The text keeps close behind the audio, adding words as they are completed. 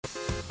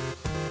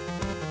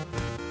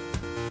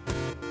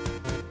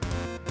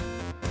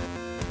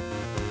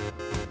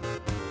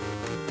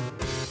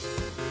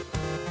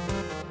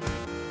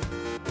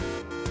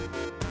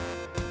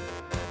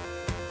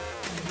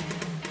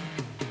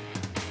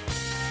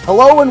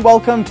Hello and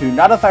welcome to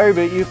Not If I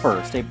Reboot You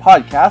First, a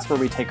podcast where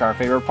we take our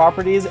favorite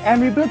properties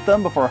and reboot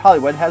them before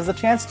Hollywood has the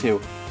chance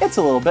to. It's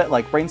a little bit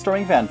like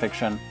brainstorming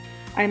fanfiction.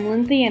 I'm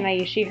Lindsay and I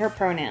use she, her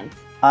pronouns.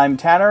 I'm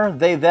Tanner,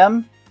 they,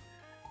 them,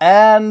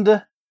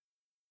 and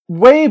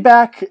way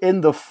back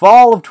in the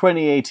fall of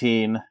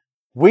 2018,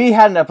 we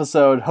had an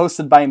episode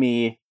hosted by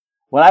me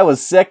when I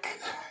was sick.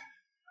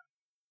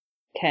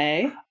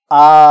 Okay.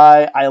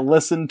 I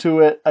listened to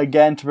it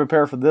again to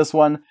prepare for this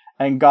one,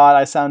 and God,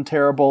 I sound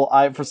terrible.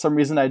 For some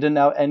reason, I didn't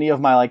have any of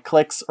my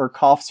clicks or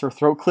coughs or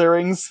throat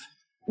clearings.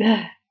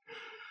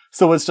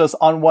 So it's just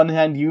on one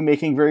hand you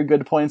making very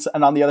good points,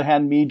 and on the other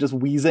hand me just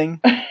wheezing.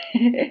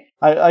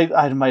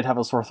 I might have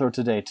a sore throat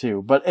today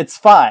too, but it's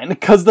fine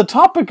because the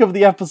topic of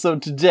the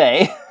episode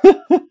today,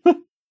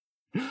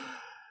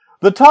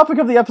 the topic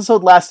of the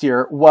episode last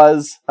year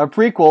was a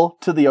prequel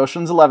to the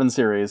Ocean's 11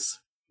 series.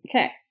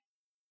 Okay.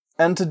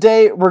 And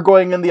today, we're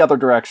going in the other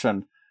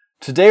direction.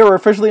 Today, we're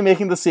officially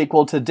making the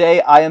sequel. Today,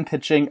 I am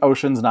pitching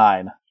Ocean's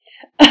 9.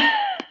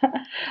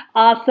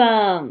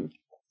 Awesome.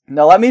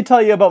 Now, let me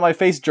tell you about my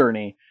face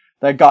journey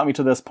that got me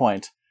to this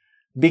point.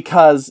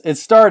 Because it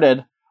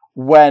started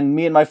when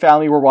me and my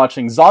family were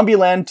watching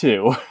Zombieland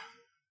 2.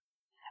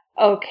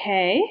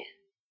 Okay.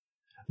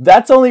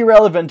 That's only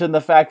relevant in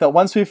the fact that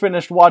once we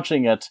finished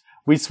watching it,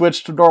 we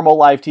switched to normal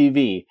live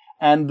TV.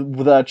 And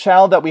the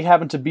channel that we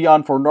happened to be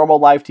on for normal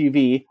live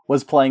TV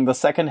was playing the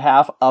second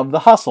half of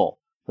The Hustle,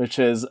 which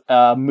is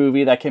a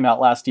movie that came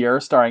out last year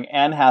starring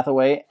Anne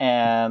Hathaway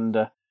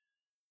and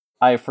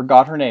I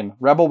forgot her name,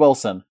 Rebel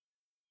Wilson.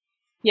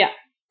 Yeah.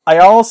 I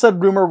almost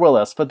said Rumor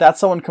Willis, but that's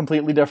someone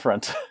completely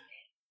different.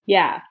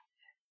 Yeah.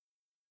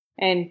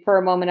 And for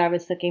a moment I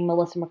was thinking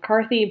Melissa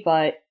McCarthy,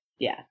 but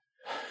yeah.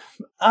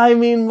 I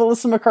mean,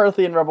 Melissa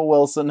McCarthy and Rebel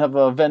Wilson have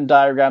a Venn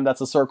diagram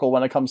that's a circle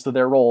when it comes to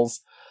their roles.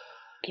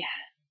 Yeah.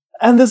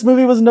 And this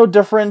movie was no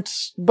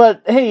different,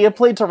 but hey, it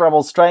played to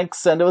Rebel's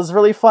strengths, and it was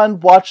really fun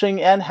watching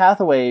Anne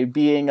Hathaway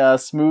being a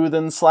smooth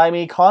and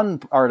slimy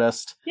con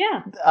artist.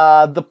 Yeah.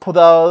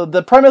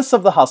 The premise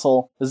of The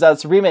Hustle is that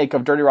it's a remake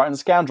of Dirty Rotten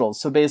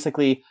Scoundrels. So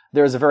basically,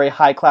 there's a very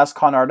high-class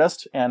con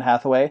artist, Anne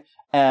Hathaway,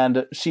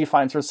 and she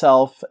finds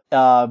herself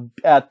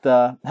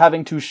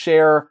having to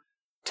share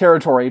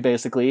territory,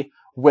 basically,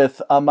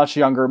 with a much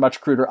younger, much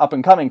cruder,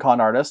 up-and-coming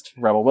con artist,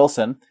 Rebel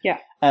Wilson. Yeah.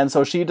 And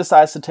so she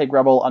decides to take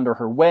Rebel under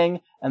her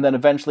wing, and then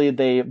eventually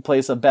they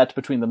place a bet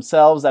between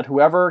themselves that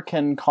whoever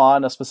can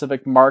con a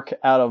specific mark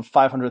out of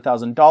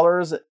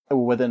 $500,000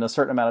 within a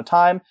certain amount of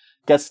time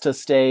gets to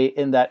stay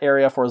in that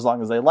area for as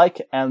long as they like,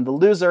 and the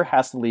loser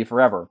has to leave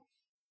forever.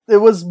 It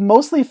was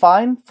mostly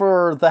fine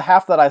for the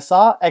half that I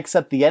saw,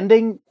 except the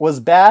ending was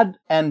bad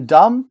and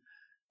dumb,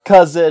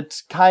 because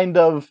it kind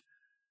of...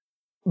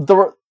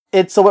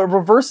 It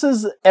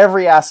reverses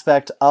every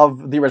aspect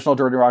of the original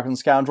Dirty Rotten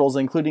Scoundrels,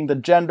 including the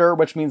gender,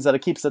 which means that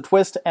it keeps the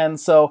twist, and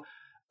so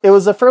it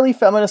was a fairly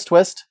feminist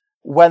twist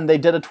when they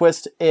did a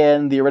twist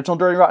in the original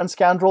Dirty Rotten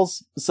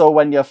Scoundrels, so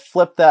when you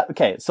flip that...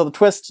 Okay, so the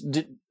twist...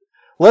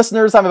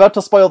 Listeners, I'm about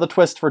to spoil the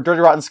twist for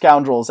Dirty Rotten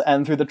Scoundrels,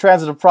 and through the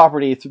transitive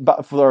property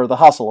for The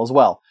Hustle as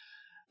well.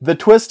 The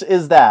twist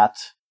is that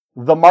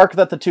the mark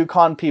that the two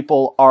con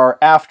people are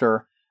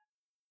after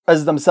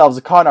is themselves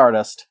a con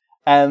artist,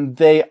 and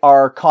they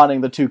are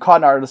conning the two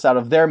con artists out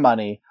of their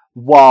money,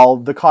 while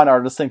the con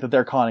artists think that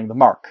they're conning the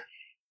mark.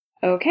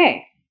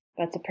 Okay.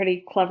 That's a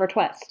pretty clever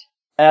twist.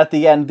 And at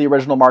the end, the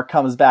original mark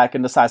comes back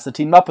and decides to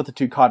team up with the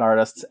two con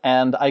artists,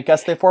 and I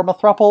guess they form a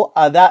throuple.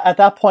 At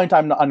that point,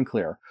 I'm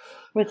unclear.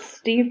 With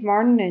Steve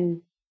Martin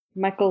and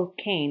Michael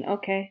Caine,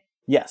 okay.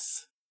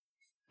 Yes.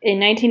 In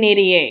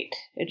 1988,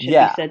 it should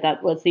be said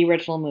that was the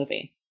original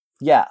movie.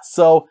 Yeah,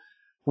 so...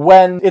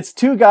 when it's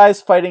two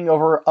guys fighting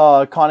over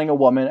conning a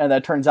woman, and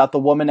it turns out the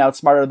woman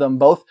outsmarted them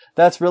both,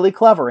 that's really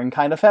clever and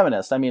kind of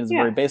feminist. I mean, it's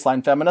very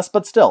baseline feminist,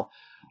 but still.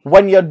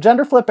 When you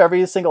gender flip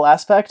every single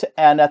aspect,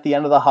 and at the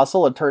end of The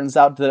Hustle, it turns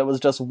out that it was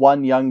just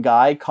one young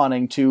guy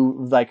conning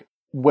two,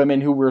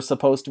 women who we're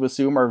supposed to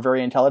assume are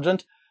very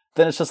intelligent,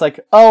 then it's just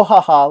oh,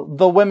 haha,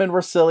 the women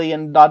were silly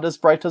and not as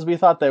bright as we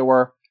thought they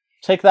were.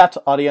 Take that,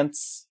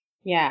 audience.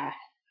 Yeah.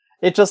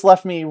 It just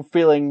left me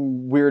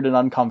feeling weird and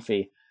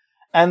uncomfy.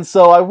 And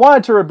so I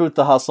wanted to reboot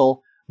The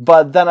Hustle,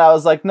 but then I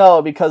was like,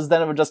 no, because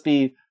then it would just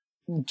be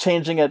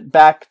changing it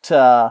back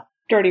to...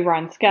 Dirty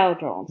Rotten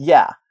Scoundrels.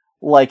 Yeah.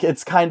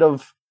 It's kind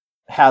of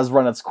has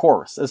run its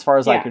course, as far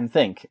as I can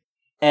think.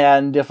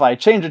 And if I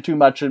change it too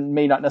much, it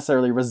may not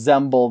necessarily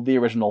resemble the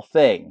original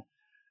thing.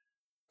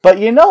 But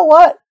you know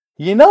what?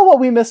 You know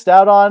what we missed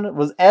out on?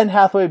 Was Anne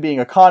Hathaway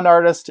being a con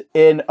artist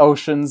in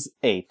Ocean's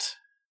 8.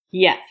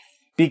 Yes.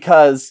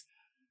 Because...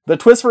 the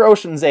twist for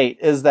Ocean's 8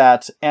 is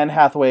that Anne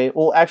Hathaway,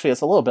 well, actually,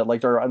 it's a little bit like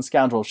Dirty Rotten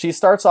Scoundrels. She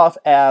starts off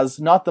as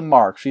not the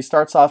mark. She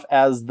starts off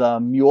as the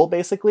mule,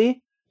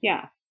 basically.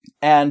 Yeah.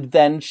 And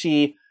then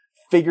she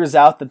figures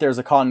out that there's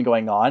a con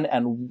going on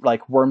and,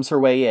 worms her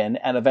way in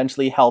and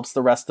eventually helps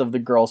the rest of the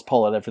girls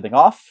pull everything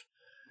off.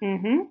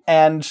 Mm-hmm.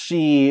 And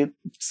she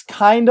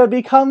kind of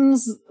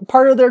becomes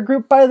part of their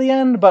group by the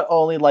end, but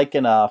only,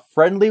 in a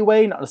friendly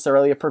way, not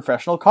necessarily a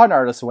professional con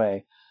artist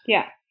way.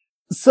 Yeah.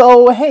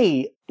 So,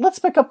 hey, let's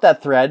pick up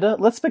that thread.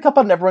 Let's pick up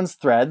on everyone's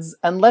threads,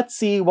 and let's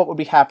see what would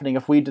be happening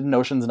if we did an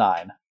Ocean's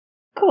 9.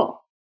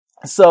 Cool.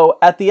 So,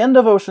 at the end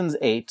of Ocean's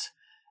 8,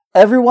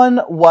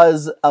 everyone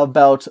was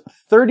about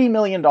 $30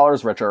 million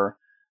richer.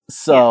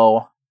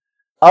 So,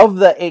 of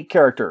the 8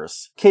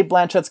 characters, Cate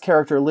Blanchett's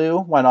character Lou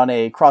went on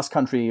a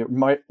cross-country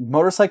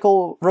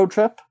motorcycle road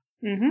trip.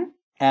 Mm-hmm.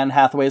 Anne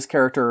Hathaway's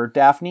character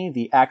Daphne,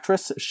 the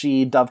actress,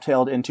 she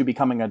dovetailed into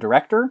becoming a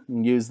director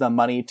and used the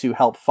money to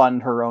help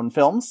fund her own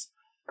films.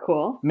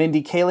 Cool.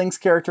 Mindy Kaling's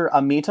character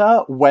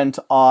Amita went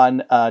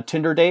on a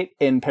Tinder date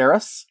in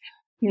Paris.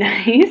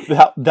 Nice.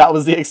 That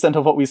was the extent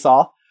of what we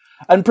saw.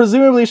 And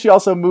presumably she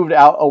also moved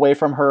out away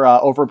from her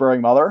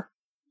overbearing mother.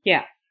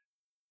 Yeah.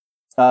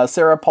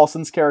 Sarah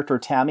Paulson's character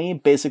Tammy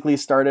basically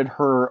started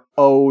her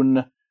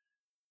own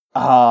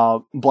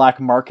black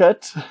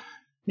market.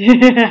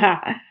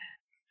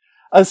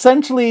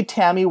 Essentially,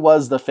 Tammy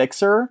was the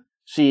fixer.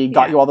 She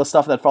got you all the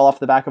stuff that fell off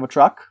the back of a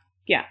truck.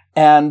 Yeah.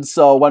 And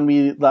so when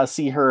we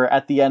see her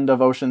at the end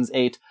of Ocean's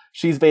 8,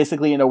 she's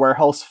basically in a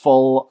warehouse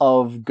full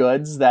of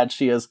goods that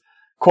she has,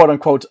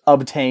 quote-unquote,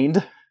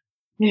 obtained.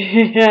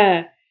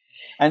 And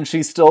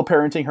she's still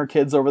parenting her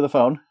kids over the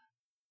phone.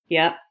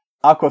 Yep.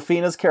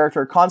 Awkwafina's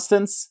character,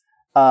 Constance,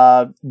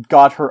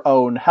 got her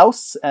own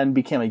house and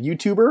became a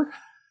YouTuber.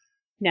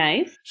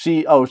 Nice.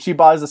 She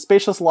buys a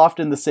spacious loft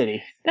in the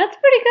city. That's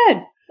pretty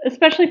good,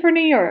 especially for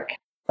New York.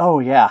 Oh,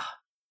 yeah.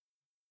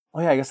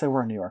 I guess they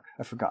were in New York.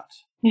 I forgot.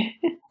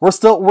 We're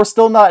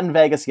still not in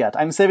Vegas yet.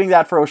 I'm saving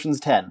that for Ocean's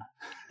 10.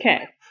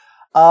 Okay.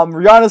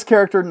 Rihanna's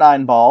character,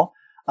 Nineball,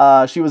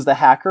 she was the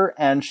hacker,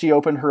 and she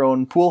opened her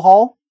own pool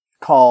hall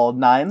called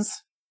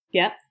Nines.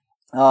 Yep.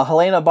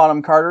 Helena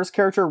Bonham Carter's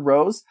character,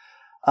 Rose,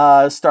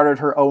 started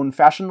her own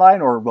fashion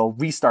line,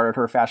 restarted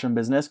her fashion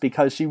business,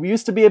 because she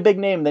used to be a big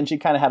name, then she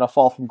kind of had a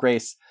fall from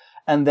grace,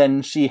 and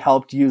then she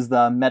helped use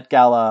the Met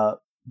Gala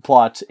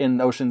plot in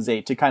Ocean's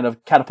 8 to kind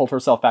of catapult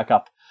herself back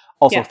up.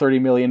 Also,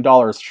 $30 million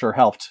sure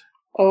helped.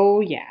 Oh,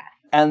 yeah.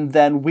 And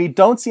then we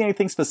don't see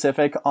anything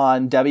specific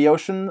on Debbie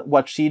Ocean,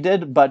 what she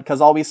did, but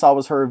because all we saw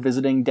was her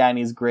visiting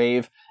Danny's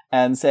grave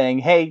and saying,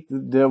 hey,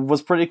 it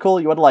was pretty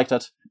cool, you would have liked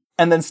it.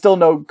 And then still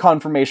no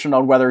confirmation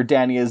on whether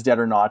Danny is dead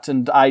or not.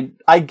 And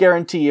I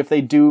guarantee if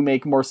they do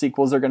make more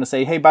sequels, they're going to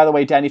say, hey, by the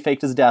way, Danny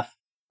faked his death.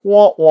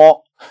 Wah,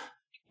 wah.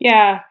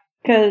 Yeah,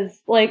 because,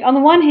 on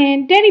the one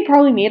hand, Danny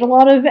probably made a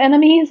lot of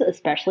enemies,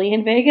 especially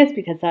in Vegas,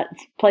 because that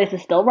place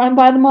is still run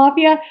by the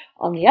Mafia.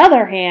 On the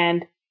other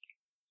hand,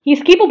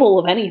 he's capable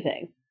of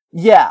anything.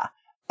 Yeah,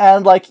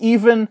 and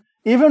even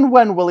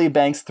when Willie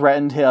Banks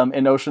threatened him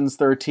in Ocean's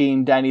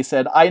 13, Danny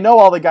said, I know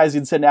all the guys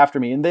you'd send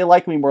after me, and they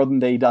like me more than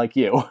they like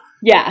you.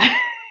 Yeah.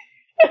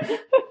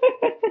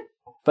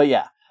 But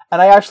yeah,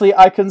 and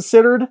I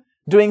considered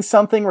doing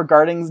something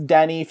regarding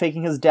Danny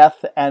faking his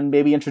death and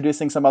maybe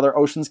introducing some other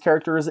Ocean's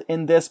characters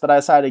in this, but I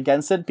decided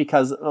against it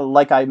because,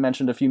 like I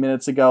mentioned a few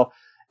minutes ago,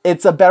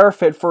 it's a better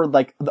fit for,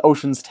 the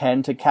Ocean's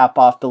 10 to cap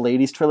off the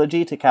ladies'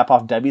 trilogy, to cap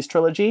off Debbie's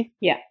trilogy.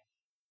 Yeah.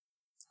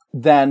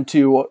 Than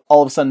to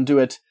all of a sudden do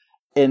it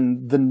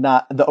in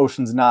the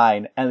Ocean's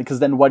 9, and because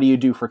then what do you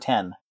do for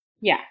 10?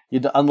 Yeah.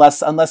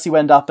 Unless you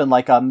end up in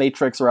a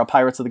Matrix or a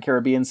Pirates of the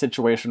Caribbean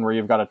situation where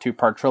you've got a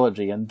 2-part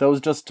trilogy, and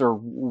those just are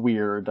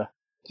weird.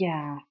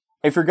 Yeah.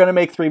 If you're going to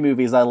make 3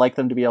 movies, I like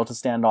them to be able to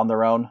stand on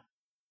their own.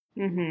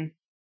 Mm-hmm.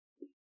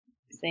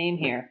 Same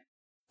here.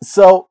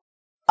 So,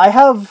 I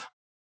have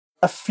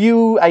a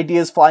few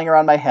ideas flying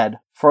around my head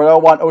for what I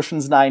want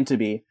Ocean's 9 to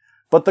be.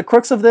 But the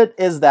crux of it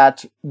is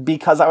that,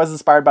 because I was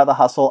inspired by The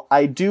Hustle,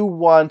 I do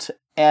want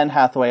Anne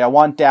Hathaway, I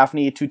want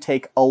Daphne to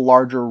take a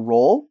larger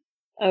role.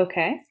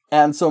 Okay.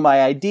 And so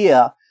my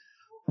idea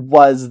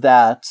was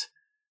that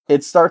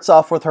it starts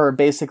off with her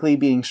basically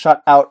being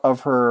shut out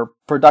of her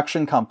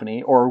production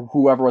company, or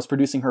whoever was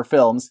producing her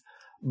films,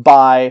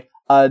 by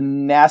a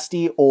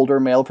nasty older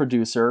male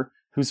producer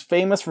who's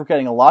famous for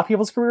getting a lot of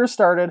people's careers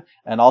started,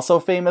 and also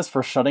famous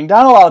for shutting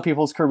down a lot of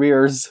people's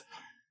careers.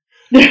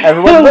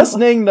 Everyone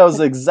listening knows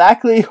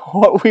exactly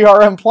what we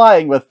are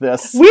implying with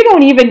this. We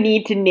don't even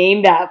need to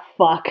name that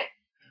fuck.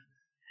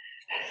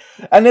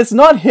 And it's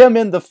not him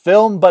in the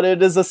film, but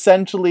it is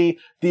essentially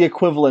the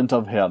equivalent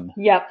of him.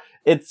 Yep.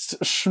 It's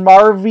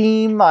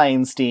Schmarvey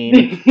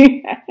Meinstein.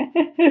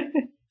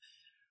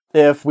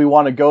 If we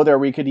want to go there,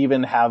 we could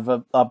even have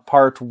a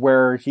part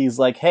where he's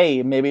like,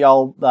 hey, maybe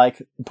I'll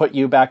put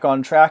you back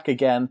on track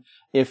again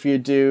if you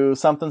do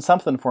something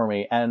for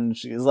me. And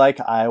she's like,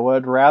 I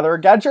would rather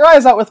gouge your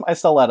eyes out with my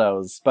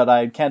stilettos, but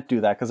I can't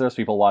do that because there's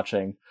people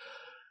watching.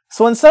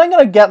 So instead I'm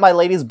going to get my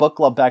ladies' book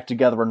club back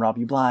together and rob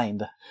you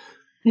blind.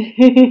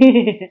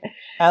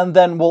 And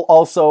then we'll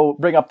also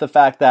bring up the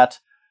fact that,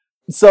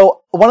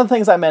 so one of the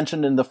things I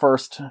mentioned in the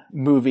first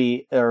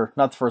movie, or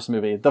not the first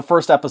movie, the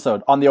first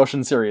episode on the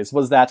Ocean series,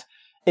 was that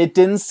it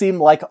didn't seem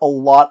like a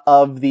lot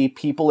of the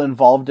people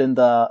involved in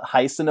the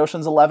heist in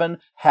Ocean's 11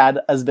 had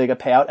as big a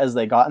payout as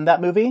they got in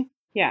that movie.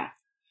 Yeah.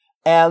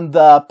 And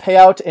the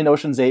payout in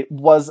Ocean's 8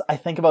 was, I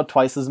think, about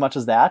twice as much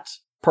as that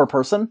per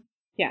person.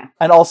 Yeah.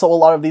 And also a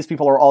lot of these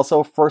people are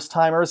also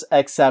first-timers,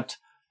 except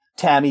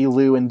Tammy,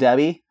 Lou, and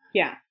Debbie.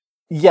 Yeah.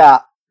 Yeah.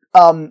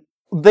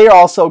 They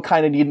also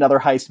kind of need another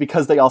heist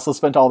because they also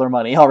spent all their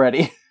money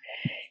already.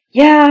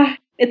 Yeah.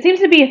 It seems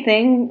to be a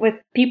thing with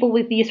people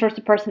with these sorts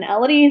of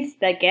personalities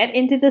that get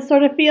into this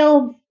sort of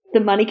field. The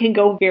money can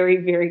go very,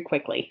 very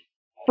quickly.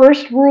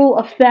 First rule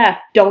of theft,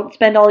 don't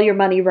spend all your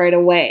money right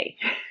away.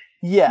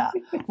 Yeah.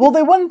 Well,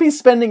 they wouldn't be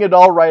spending it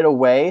all right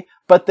away,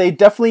 but they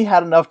definitely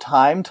had enough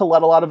time to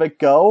let a lot of it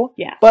go.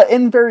 Yeah. But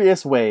in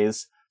various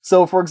ways.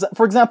 So, for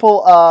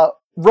example,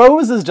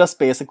 Rose is just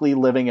basically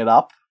living it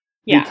up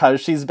Yeah. because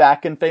she's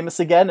back and famous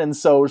again, and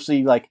so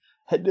she, like,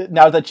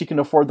 now that she can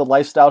afford the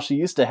lifestyle she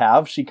used to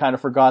have, she kind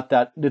of forgot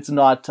that it's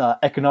not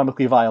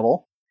economically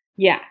viable.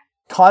 Yeah.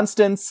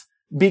 Constance,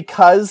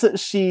 because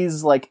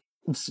she's, like,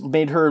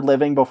 made her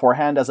living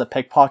beforehand as a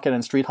pickpocket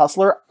and street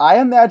hustler, I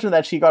imagine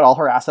that she got all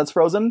her assets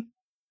frozen.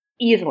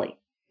 Easily.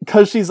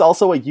 Because she's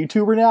also a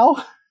YouTuber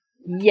now.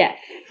 Yes.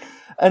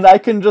 And I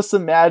can just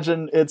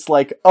imagine it's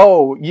like,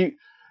 oh,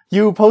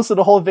 you posted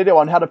a whole video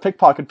on how to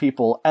pickpocket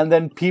people, and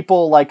then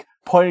people, like,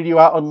 pointed you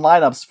out on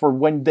lineups for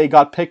when they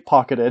got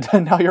pickpocketed,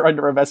 and now you're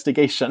under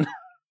investigation.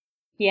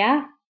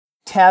 Yeah.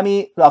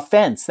 Tammy, a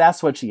fence,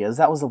 that's what she is.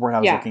 That was the word I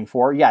was Yeah. looking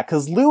for. Yeah,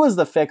 because Lou is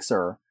the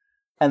fixer,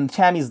 and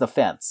Tammy's the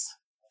fence.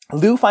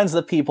 Lou finds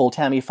the people,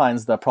 Tammy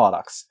finds the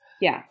products.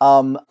 Yeah.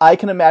 I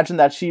can imagine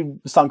that she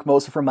sunk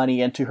most of her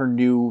money into her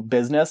new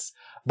business,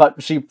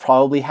 but she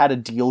probably had a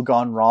deal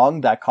gone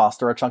wrong that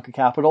cost her a chunk of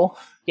capital.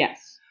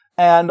 Yes.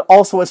 And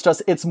also,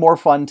 it's more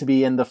fun to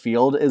be in the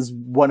field is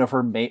one of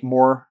her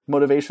more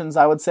motivations,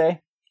 I would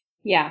say.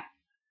 Yeah.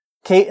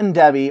 Lou and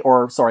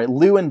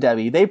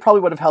Debbie, they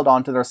probably would have held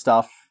on to their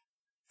stuff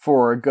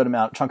for a good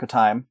chunk of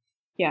time.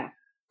 Yeah.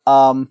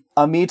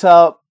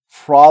 Amita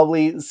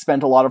probably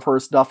spent a lot of her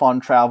stuff on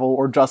travel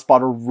or just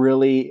bought a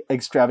really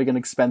extravagant,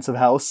 expensive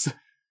house.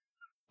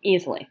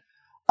 Easily.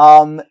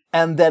 And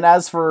then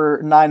as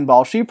for Nine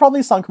Ball, she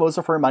probably sunk most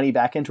of her money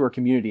back into her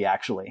community,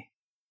 actually.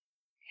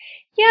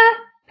 Yeah.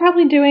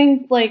 Probably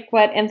doing like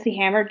what MC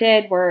Hammer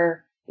did,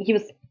 where he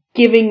was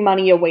giving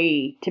money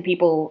away to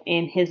people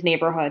in his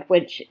neighborhood,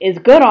 which is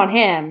good on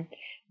him,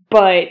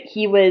 but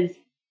he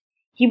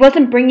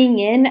wasn't bringing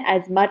in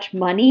as much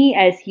money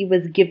as he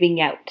was giving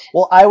out.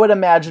 Well, I would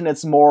imagine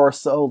it's more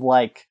so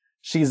like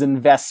she's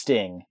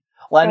investing.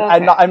 Well,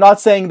 Okay. I'm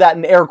not saying that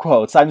in air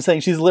quotes. I'm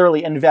saying she's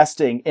literally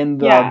investing in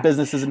the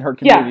businesses in her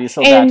community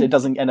so that it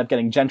doesn't end up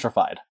getting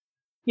gentrified.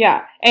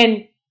 Yeah,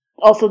 and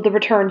also the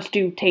returns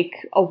do take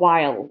a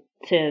while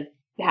to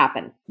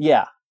happen.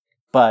 Yeah,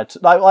 but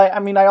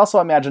I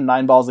also imagine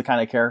Nine Ball's the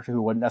kind of character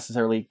who wouldn't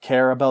necessarily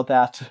care about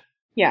that.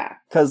 Yeah.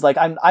 Because, like,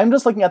 I'm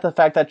just looking at the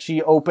fact that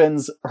she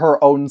opens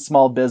her own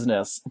small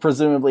business,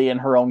 presumably in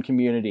her own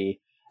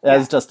community,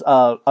 as just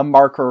a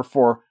marker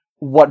for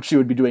what she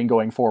would be doing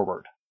going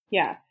forward.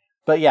 Yeah.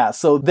 But yeah,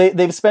 so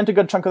they've spent a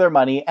good chunk of their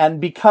money, and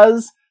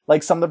because,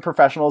 like, some of the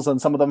professionals and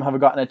some of them have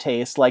gotten a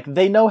taste, like,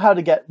 they know how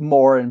to get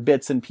more in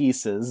bits and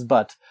pieces,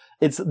 but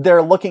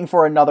they're looking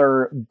for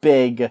another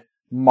big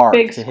mark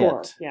Big to score,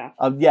 hit.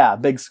 yeah.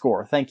 Big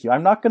score. Thank you.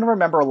 I'm not going to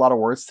remember a lot of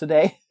words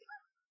today.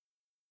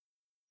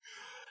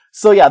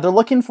 So yeah, they're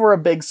looking for a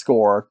big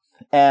score,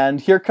 and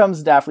here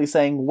comes Daphne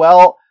saying,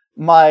 well,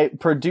 the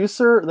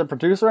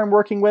producer I'm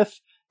working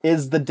with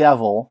is the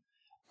devil,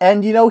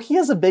 and he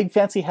has a big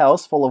fancy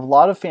house full of a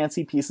lot of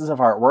fancy pieces of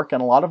artwork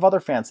and a lot of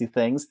other fancy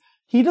things.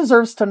 He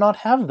deserves to not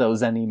have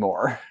those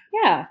anymore.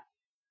 Yeah.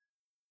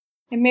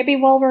 And maybe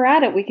while we're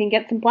at it, we can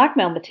get some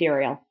blackmail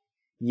material.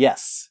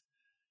 Yes.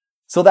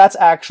 So that's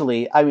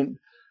actually,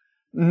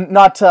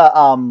 not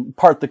to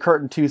part the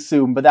curtain too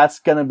soon, but that's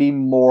going to be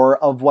more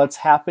of what's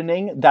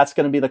happening. That's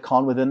going to be the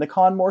con within the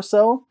con more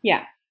so.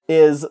 Yeah.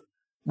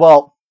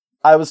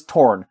 I was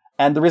torn.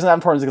 And the reason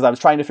I'm torn is because I was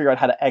trying to figure out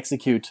how to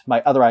execute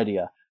my other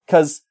idea.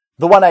 Because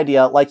the one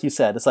idea, like you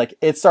said, it's like,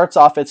 it starts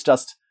off, it's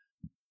just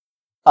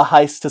a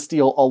heist to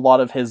steal a lot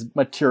of his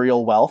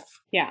material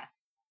wealth. Yeah.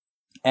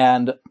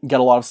 And get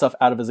a lot of stuff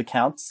out of his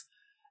accounts.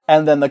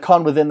 And then the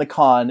con within the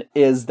con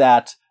is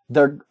that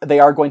they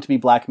are going to be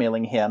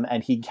blackmailing him,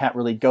 and he can't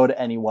really go to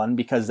anyone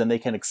because then they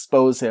can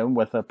expose him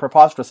with a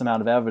preposterous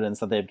amount of evidence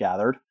that they've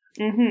gathered.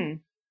 Mm-hmm.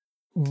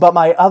 But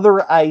my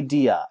other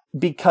idea,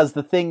 because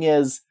the thing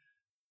is,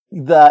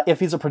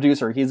 if he's a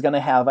producer, he's going to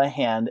have a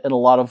hand in a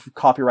lot of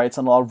copyrights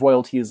and a lot of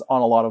royalties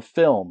on a lot of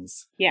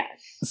films. Yes.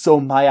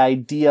 So my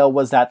idea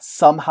was that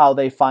somehow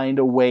they find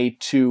a way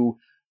to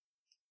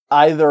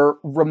either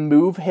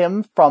remove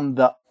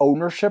the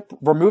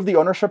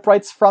ownership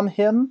rights from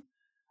him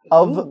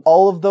of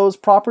all of those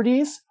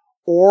properties,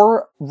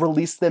 or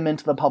release them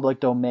into the public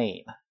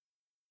domain.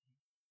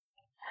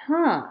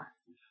 Huh.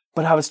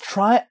 But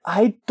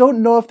I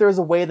don't know if there's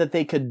a way that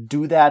they could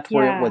do that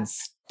where it would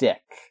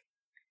stick.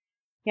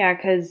 Yeah,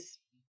 because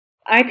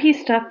IP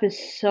stuff is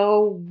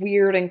so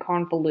weird and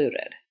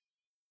convoluted.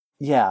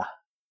 Yeah.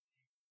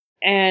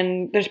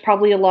 And there's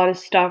probably a lot of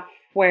stuff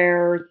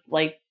where,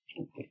 like,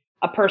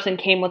 a person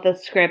came with a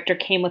script or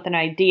came with an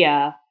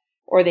idea,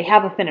 or they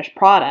have a finished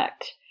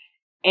product,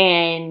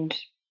 and,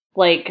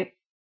 like,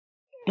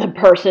 the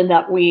person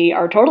that we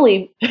are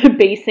totally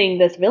basing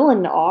this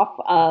villain off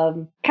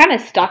kind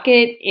of stuck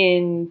it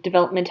in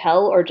development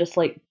hell, or just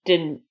like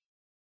didn't,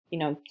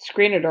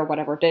 screen it or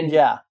whatever,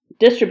 didn't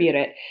distribute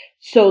it.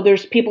 So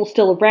there's people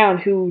still around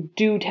who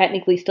do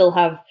technically still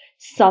have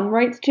some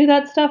rights to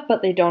that stuff,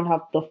 but they don't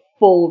have the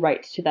full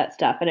rights to that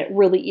stuff. And it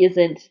really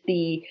isn't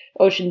the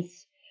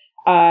Ocean's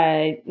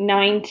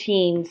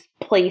 19's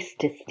place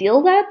to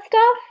steal that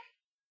stuff.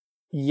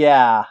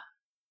 Yeah.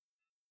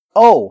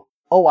 Oh,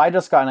 I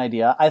just got an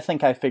idea. I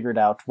think I figured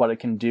out what it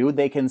can do.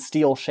 They can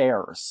steal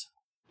shares.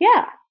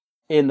 Yeah.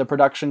 In the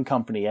production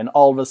company, and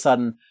all of a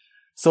sudden,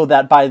 so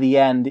that by the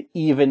end,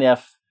 even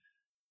if,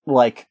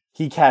 like,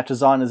 he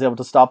catches on, is able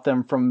to stop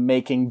them from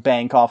making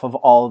bank off of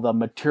all the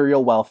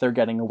material wealth they're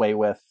getting away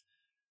with,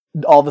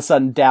 all of a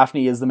sudden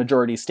Daphne is the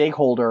majority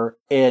stakeholder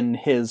in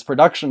his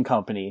production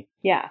company.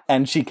 Yeah.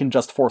 And she can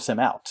just force him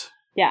out.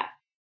 Yeah.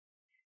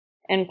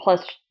 And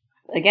plus,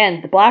 again,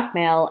 the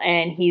blackmail,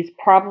 and he's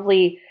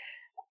probably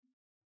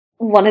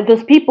one of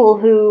those people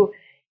who,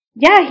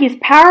 yeah, he's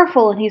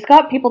powerful and he's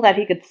got people that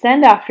he could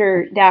send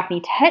after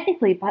Daphne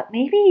technically, but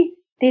maybe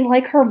they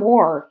like her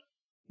more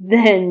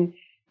than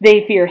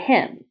they fear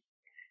him.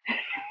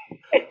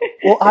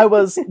 Well,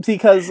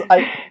 because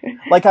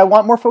I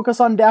want more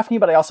focus on Daphne,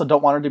 but I also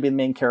don't want her to be the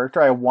main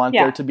character. I want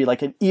there to be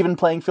like an even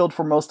playing field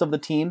for most of the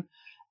team.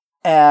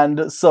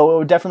 And so it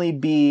would definitely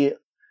be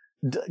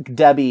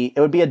Debbie. It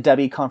would be a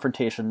Debbie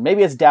confrontation.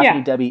 Maybe it's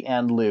Daphne, Debbie,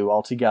 and Lou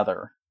all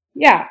together.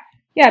 Yeah.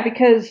 Yeah,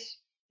 because,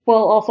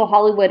 well, also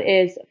Hollywood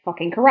is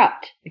fucking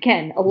corrupt.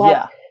 Again, a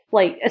lot,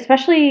 like,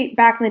 especially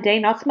back in the day,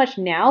 not so much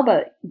now,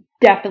 but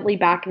definitely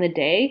back in the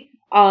day,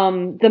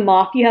 the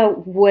mafia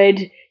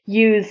would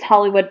use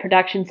Hollywood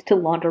productions to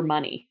launder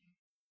money.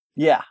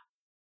 Yeah.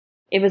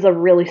 It was a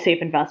really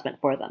safe investment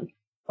for them.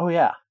 Oh,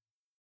 yeah.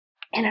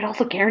 And it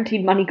also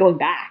guaranteed money going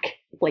back.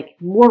 Like,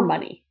 more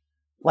money.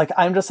 Like,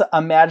 I'm just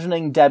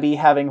imagining Debbie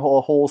having a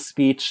whole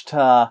speech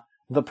to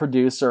the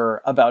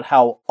producer about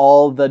how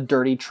all the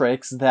dirty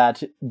tricks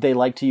that they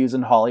like to use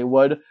in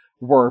Hollywood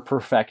were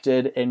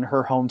perfected in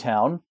her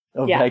hometown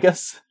of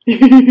Vegas.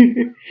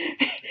 You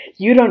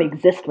don't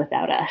exist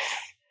without us.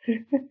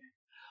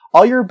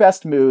 All your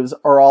best moves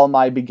are all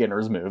my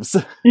beginner's moves.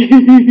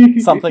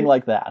 Something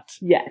like that.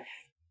 Yes.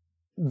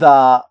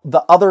 The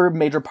other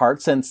major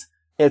part, since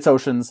it's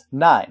Ocean's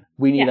 9,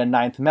 we need a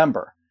 9th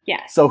member.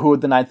 Yeah. So who would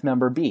the 9th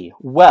member be?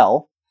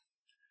 Well,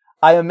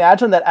 I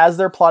imagine that as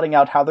they're plotting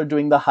out how they're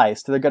doing the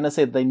heist, they're going to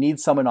say that they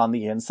need someone on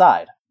the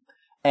inside.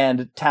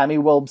 And Tammy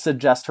will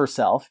suggest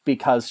herself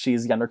because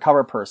she's the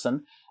undercover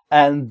person.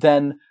 And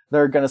then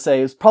they're going to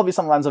say, it's probably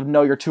some lines of,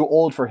 no, you're too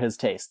old for his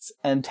tastes.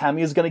 And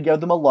Tammy is going to give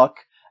them a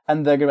look,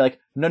 and they're going to be like,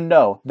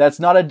 no, that's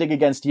not a dig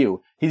against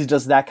you. He's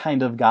just that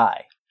kind of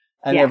guy.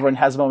 And everyone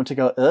has a moment to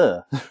go,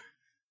 ugh.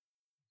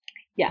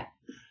 Yeah.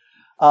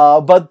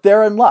 But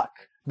they're in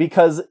luck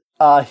because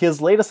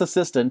his latest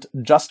assistant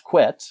just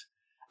quit.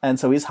 And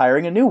so he's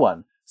hiring a new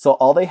one. So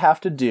all they have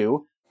to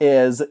do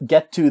is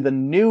get to the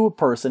new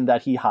person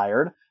that he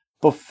hired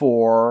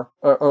before,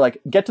 or like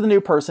get to the new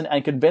person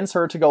and convince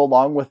her to go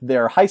along with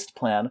their heist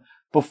plan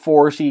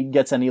before she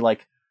gets any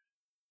like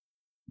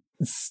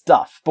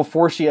stuff,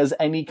 before she has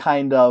any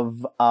kind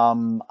of,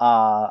 the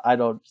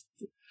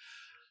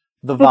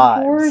vibes.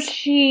 Before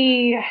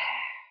she,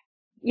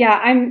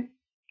 I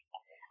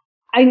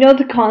know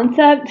the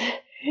concept.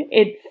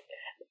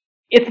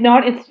 It's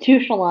not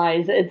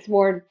institutionalized. It's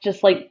more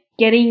just like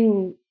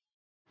getting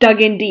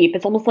dug in deep.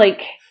 It's almost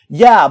like...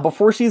 Yeah,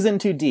 before she's in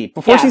too deep.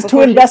 Before she's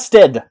too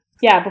invested.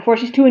 Before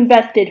she's too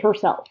invested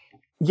herself.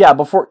 Yeah,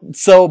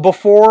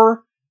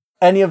 before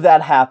any of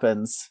that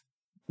happens,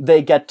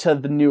 they get to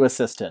the new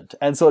assistant.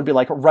 And so it'd be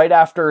like right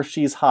after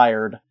she's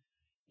hired.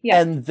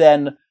 Yeah. And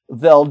then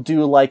they'll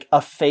do like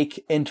a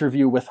fake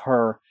interview with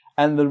her.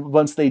 And then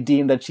once they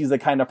deem that she's the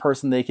kind of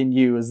person they can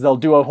use, they'll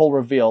do a whole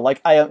reveal.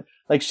 Like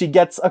she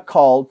gets a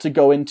call to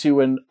go into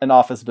an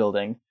office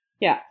building.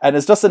 Yeah. And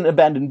it's just an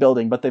abandoned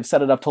building, but they've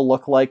set it up to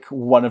look like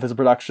one of his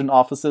production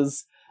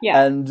offices.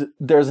 Yeah. And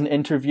there's an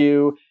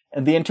interview,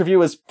 and the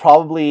interview is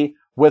probably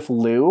with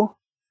Lou.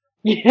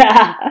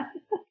 Yeah.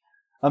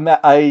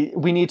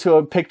 We need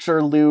to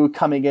picture Lou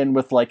coming in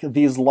with like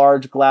these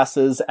large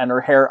glasses and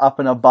her hair up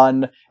in a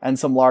bun and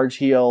some large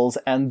heels,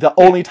 and the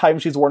only time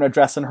she's worn a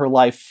dress in her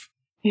life.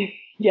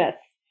 Yes.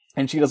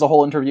 And she does a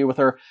whole interview with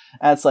her,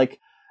 and it's like,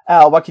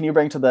 what can you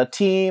bring to the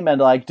team? And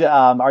like,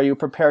 are you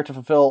prepared to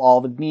fulfill all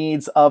the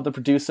needs of the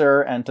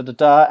producer? And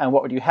and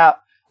what would you have?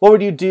 What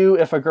would you do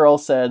if a girl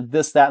said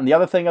this, that, and the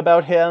other thing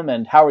about him?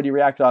 And how would you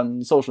react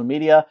on social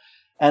media?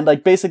 And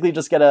like, basically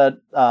just get a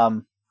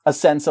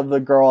sense of the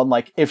girl and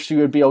like if she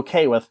would be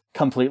okay with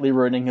completely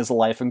ruining his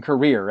life and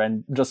career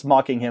and just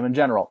mocking him in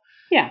general.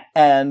 Yeah.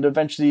 And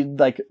eventually,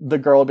 like, the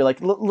girl will be like,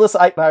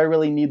 listen, I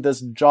really need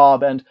this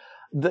job, and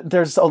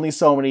there's only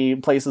so many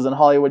places in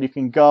Hollywood you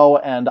can go,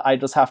 and I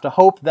just have to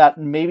hope that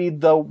maybe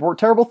the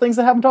terrible things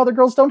that happen to other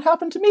girls don't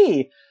happen to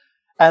me.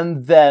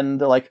 And then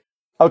they're like,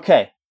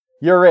 okay,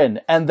 you're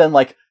in. And then,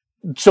 like,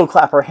 she'll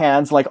clap her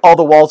hands, like all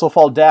the walls will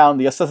fall down.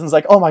 The assistant's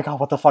like, oh my god,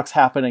 what the fuck's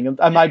happening?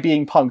 Am I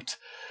being punked?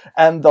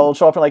 And they'll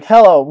show up and like,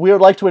 hello, we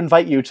would like to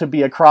invite you to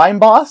be a crime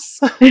boss.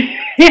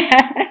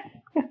 Yeah.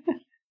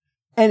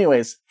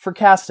 Anyways, for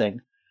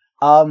casting,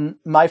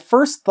 my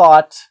first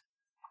thought,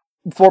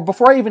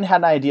 before I even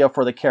had an idea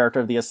for the character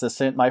of the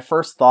assistant, my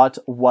first thought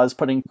was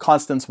putting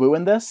Constance Wu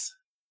in this.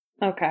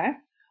 Okay.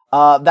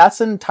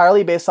 That's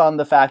entirely based on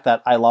the fact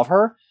that I love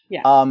her.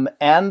 Yeah.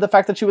 And the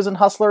fact that she was in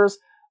Hustlers,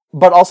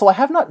 but also I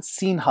have not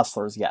seen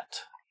Hustlers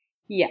yet.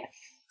 Yes.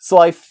 So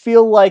I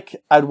feel like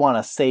I'd want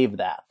to save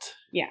that.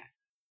 Yeah.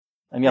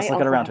 And yes, I'll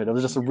get around to it. It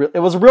was just it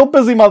was a real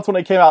busy month when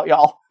it came out,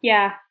 y'all.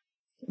 Yeah.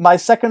 My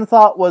second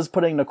thought was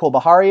putting Nicole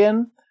Bahari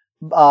in,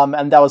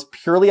 and that was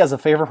purely as a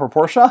favor for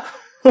Portia.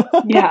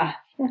 Yeah.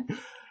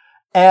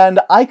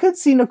 And I could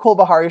see Nicole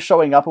Bahari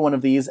showing up in one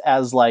of these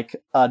as like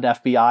an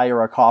FBI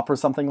or a cop or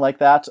something like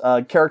that.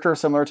 A character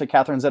similar to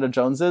Catherine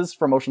Zeta-Jones's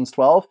from Ocean's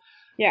 12.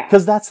 Yeah.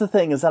 Because that's the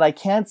thing, is that I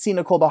can't see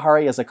Nicole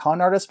Bahari as a con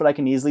artist, but I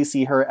can easily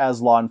see her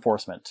as law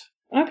enforcement.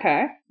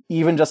 Okay.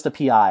 Even just a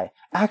PI.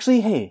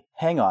 Actually, hey,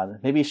 hang on.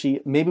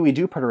 Maybe we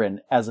do put her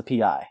in as a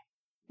PI.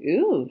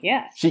 Ooh,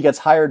 yes. She gets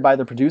hired by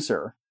the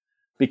producer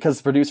because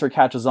the producer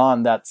catches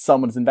on that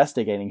someone's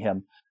investigating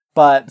him.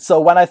 But so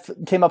when I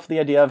came up with the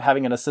idea of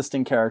having an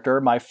assistant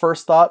character, my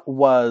first thought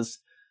was,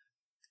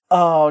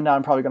 oh, now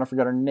I'm probably going to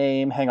forget her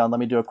name. Hang on, let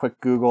me do a quick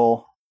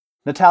Google.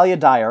 Natalia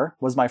Dyer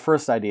was my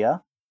first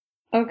idea.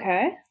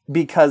 Okay.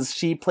 Because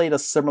she played a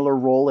similar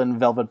role in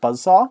Velvet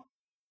Buzzsaw.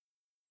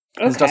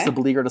 Okay. As just a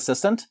beleaguered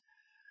assistant.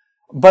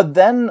 But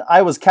then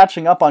I was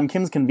catching up on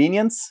Kim's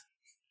Convenience.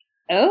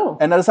 Oh.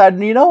 And I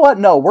decided, you know what?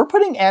 No, we're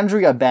putting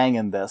Andrea Bang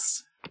in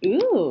this.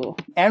 Ooh.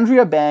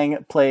 Andrea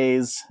Bang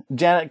plays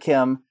Janet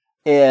Kim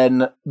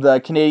in the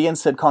Canadian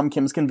sitcom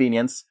Kim's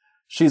Convenience.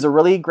 She's a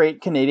really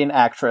great Canadian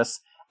actress.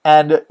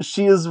 And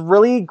she is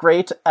really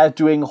great at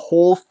doing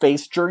whole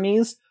face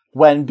journeys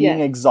when being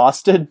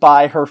exhausted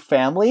by her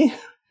family.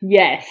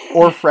 Yes.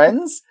 Or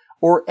friends.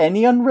 Or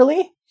anyone,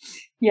 really.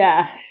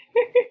 Yeah.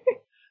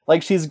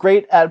 Like, she's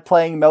great at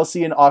playing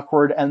mousy and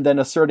awkward and then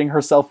asserting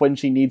herself when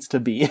she needs to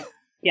be.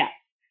 Yeah.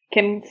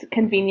 Kim's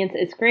Convenience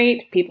is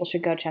great. People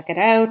should go check it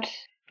out.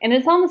 And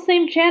it's on the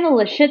same channel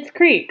as Schitt's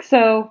Creek,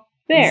 so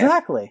there.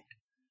 Exactly.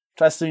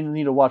 I still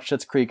need to watch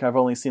Schitt's Creek. I've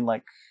only seen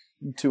like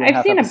 2.5 episodes.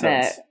 I've seen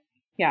a bit.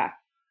 Yeah.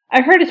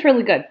 I've heard it's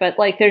really good, but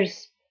like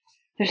there's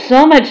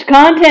so much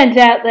content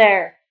out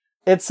there.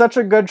 It's such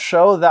a good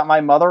show that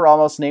my mother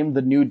almost named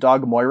the new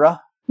dog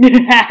Moira.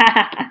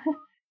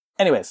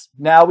 Anyways,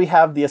 now we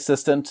have the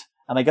assistant,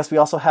 and I guess we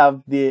also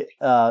have the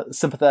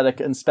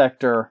sympathetic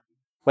inspector.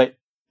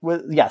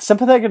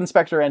 Sympathetic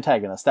inspector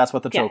antagonist. That's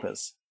what the trope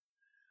is.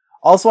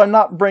 Also, I'm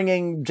not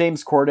bringing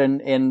James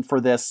Corden in for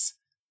this.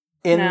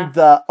 In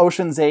the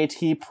Ocean's 8,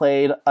 he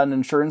played an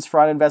insurance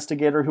fraud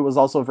investigator who was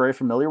also very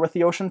familiar with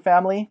the Ocean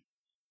family.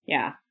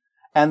 Yeah.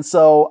 And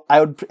so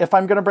if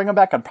I'm going to bring him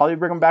back, I'd probably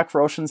bring him back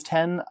for Ocean's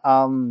 10.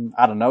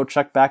 I don't know,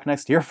 check back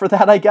next year for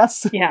that, I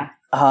guess. Yeah.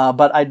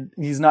 But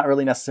he's not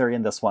really necessary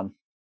in this one.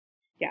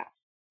 Yeah.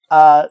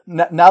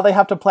 Now they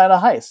have to plan a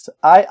heist.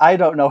 I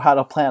don't know how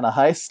to plan a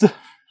heist.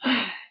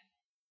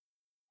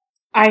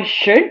 I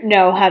should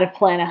know how to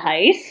plan a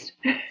heist.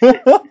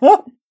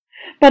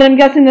 But I'm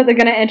guessing that they're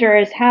going to enter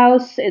his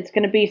house. It's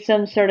going to be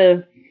some sort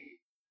of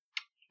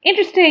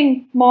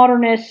interesting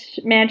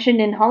modernist mansion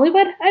in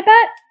Hollywood, I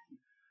bet.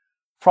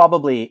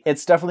 Probably.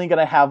 It's definitely going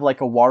to have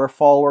like a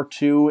waterfall or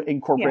two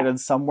incorporated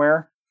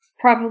somewhere.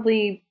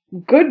 Probably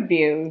good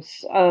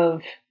views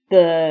of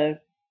the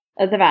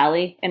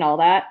valley and all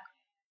that.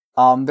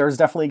 There's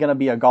definitely going to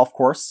be a golf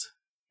course.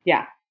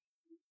 Yeah.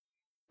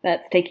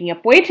 That's taking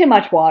up way too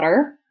much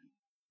water.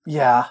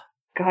 Yeah.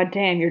 God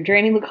damn, you're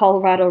draining the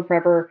Colorado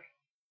River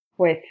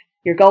with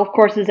your golf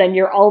courses and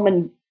your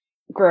almond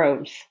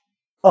groves.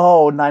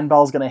 Oh, Nine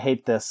Ball's going to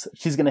hate this.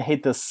 She's going to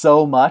hate this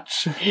so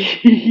much.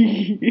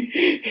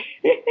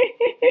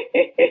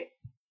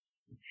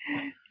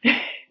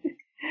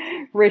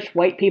 Rich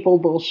white people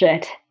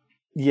bullshit.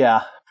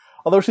 Yeah.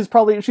 Although she's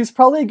probably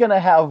going to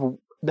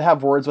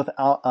have words with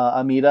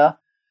Amita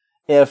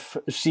if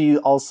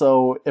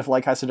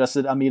like I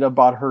suggested, Amita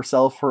bought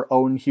herself her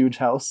own huge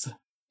house.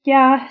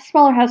 Yeah,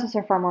 smaller houses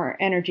are far more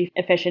energy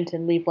efficient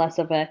and leave less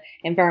of an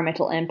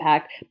environmental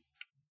impact.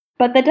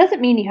 But that doesn't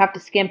mean you have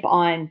to skimp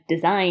on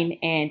design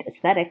and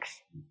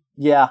aesthetics.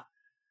 Yeah.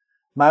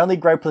 My only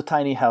gripe with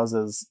tiny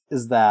houses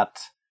is that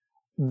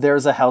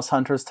there's a House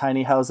Hunter's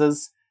tiny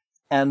houses.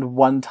 And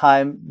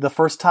the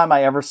first time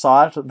I ever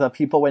saw it, the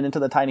people went into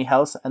the tiny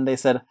house and they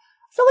said, I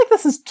feel like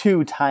this is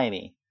too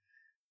tiny.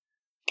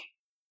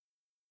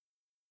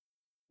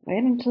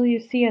 Wait until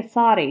you see a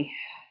Saudi.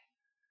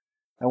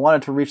 I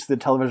wanted to reach the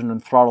television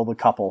and throttle the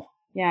couple.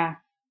 Yeah.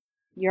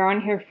 You're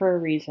on here for a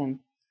reason.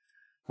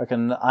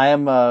 I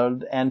am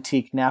an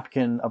antique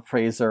napkin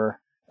appraiser,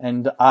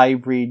 and I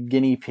breed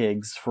guinea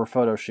pigs for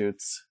photo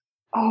shoots.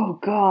 Oh,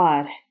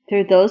 God.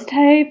 They're those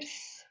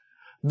types?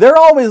 They're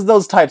always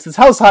those types. It's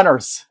House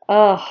Hunters.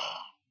 Oh,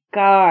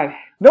 God.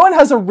 No one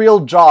has a real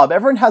job.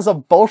 Everyone has a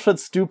bullshit,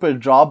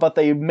 stupid job, but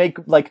they make,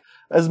 like,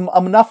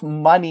 enough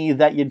money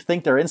that you'd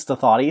think they're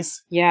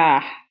insta-thotties.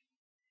 Yeah.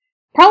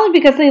 Probably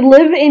because they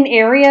live in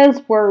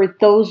areas where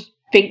those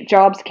fake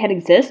jobs can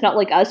exist, not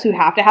like us who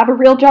have to have a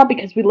real job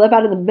because we live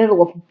out in the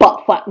middle of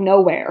buttfuck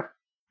nowhere.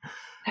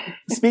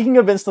 Speaking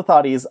of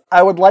insta-thotties,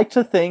 I would like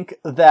to think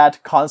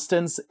that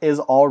Constance is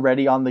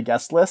already on the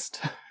guest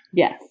list.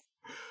 Yes.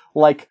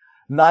 Like,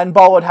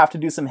 Nineball would have to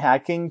do some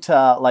hacking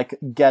to, like,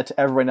 get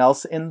everyone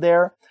else in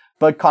there.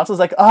 But Constance's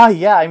like,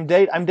 yeah, I'm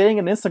dating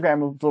an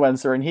Instagram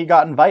influencer, and he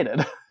got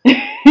invited.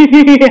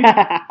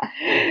 Yeah.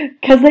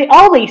 Because they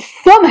always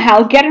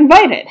somehow get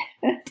invited.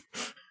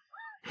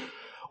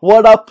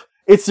 What up?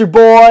 It's your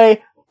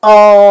boy,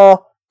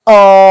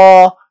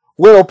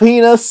 Little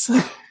Penis.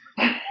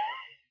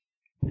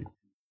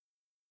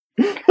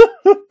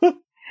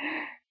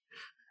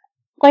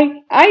 Like,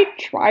 I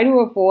try to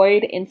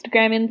avoid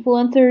Instagram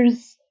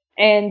influencers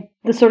and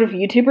the sort of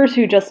YouTubers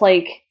who just,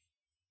 like,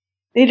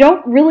 they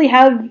don't really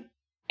have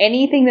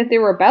anything that they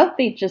were about,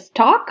 they just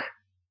talk.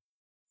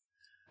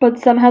 But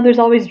somehow there's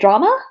always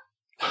drama?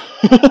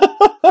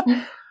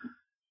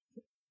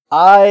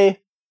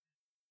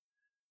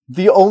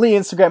 The only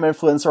Instagram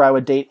influencer I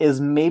would date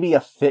is maybe a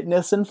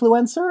fitness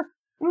influencer.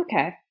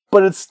 Okay.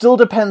 But it still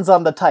depends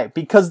on the type,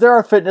 because there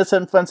are fitness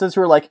influencers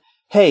who are like,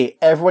 hey,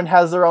 everyone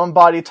has their own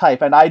body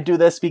type, and I do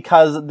this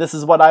because this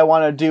is what I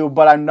want to do,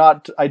 but I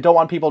don't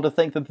want people to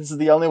think that this is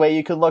the only way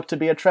you can look to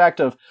be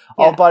attractive.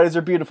 Yeah. All bodies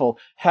are beautiful.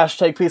 #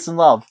 peace and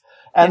love.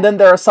 And then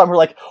there are some who are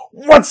like,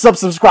 what's up,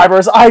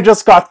 subscribers? I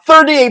just got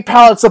 38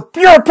 pallets of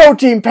pure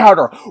protein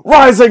powder.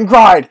 Rise and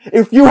grind.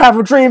 If you have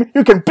a dream,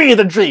 you can be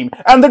the dream.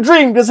 And the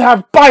dream is to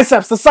have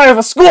biceps the size of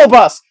a school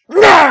bus.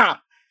 Nah!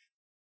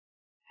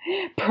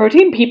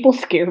 Protein people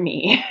scare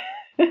me.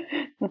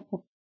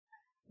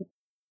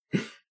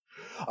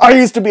 I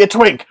used to be a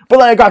twink, but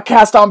then I got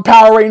cast on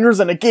Power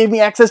Rangers and it gave me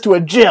access to a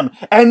gym.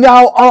 And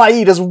now all I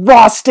eat is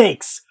raw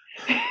steaks.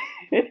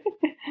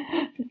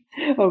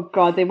 Oh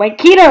god, they went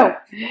keto!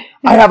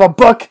 I have a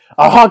book,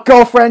 a hot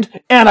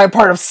girlfriend, and I'm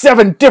part of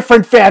 7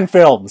 different fan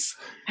films.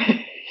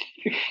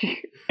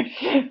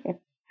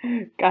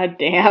 God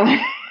damn.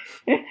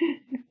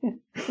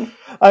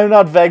 I'm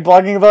not vague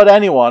blogging about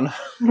anyone.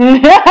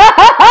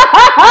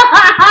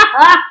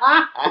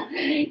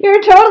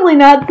 You're totally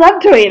not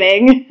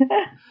subtweeting.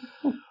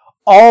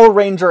 All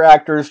Ranger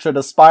actors should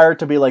aspire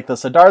to be like the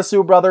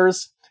Sadarsu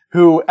brothers,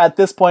 who, at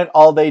this point,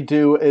 all they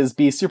do is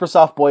be super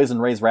soft boys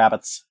and raise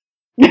rabbits.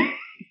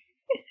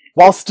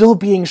 While still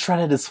being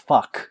shredded as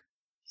fuck.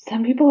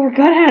 Some people are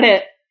good at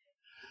it.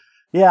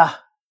 Yeah.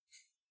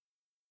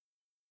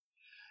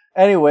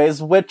 Anyways,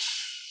 it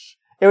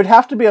would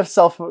have to be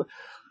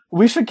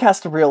we should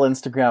cast a real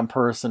Instagram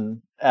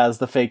person as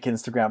the fake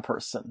Instagram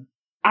person.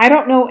 I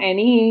don't know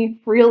any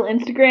real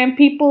Instagram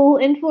people,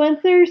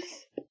 influencers.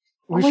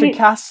 We should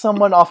cast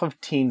someone off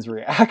of Teens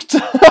React.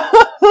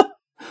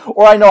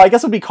 Or I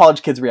guess it would be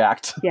College Kids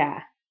React.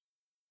 Yeah.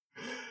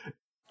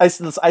 I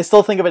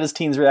still think of it as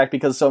Teens React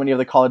because so many of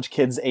the college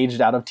kids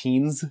aged out of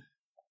teens.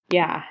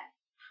 Yeah.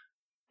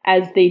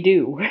 As they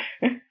do.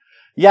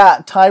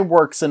 Yeah, time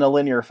works in a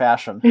linear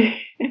fashion.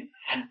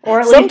 Or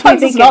at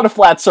sometimes it's not a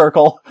flat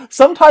circle.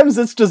 Sometimes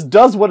it just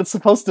does what it's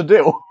supposed to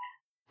do.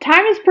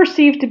 Time is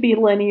perceived to be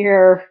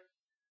linear.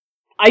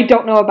 I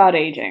don't know about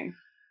aging.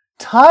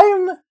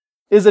 Time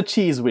is a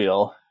cheese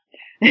wheel.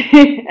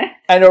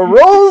 And it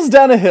rolls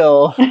down a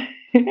hill.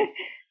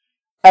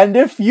 And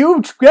if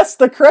you guess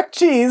the correct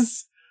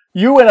cheese,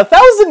 you win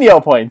 1,000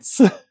 Yo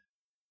points.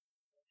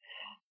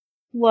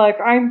 Look,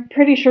 I'm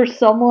pretty sure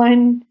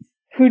someone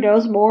who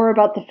knows more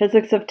about the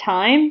physics of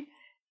time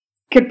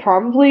could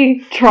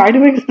probably try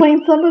to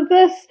explain some of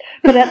this,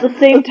 but at the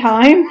same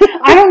time,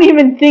 I don't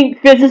even think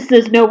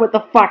physicists know what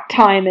the fuck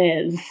time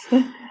is.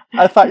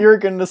 I thought you were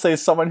going to say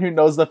someone who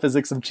knows the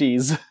physics of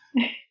cheese.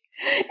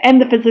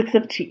 And the physics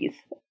of cheese.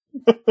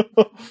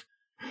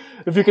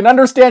 If you can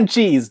understand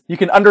cheese, you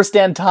can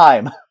understand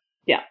time.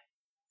 Yeah.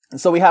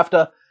 So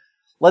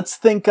let's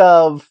think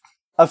of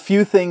a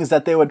few things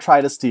that they would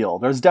try to steal.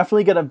 There's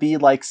definitely going to be,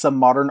 like, some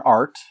modern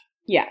art.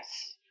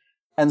 Yes.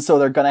 And so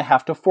they're going to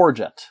have to forge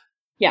it.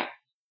 Yeah.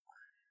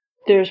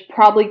 There's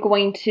probably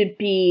going to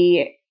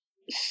be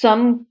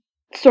some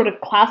sort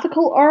of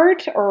classical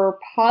art, or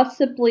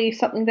possibly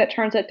something that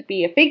turns out to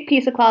be a fake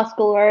piece of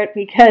classical art,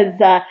 because,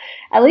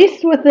 at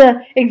least with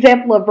the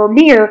example of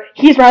Vermeer,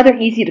 he's rather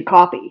easy to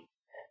copy.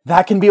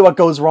 That can be what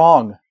goes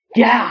wrong.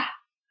 Yeah.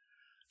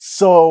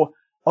 So,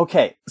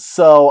 okay,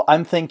 so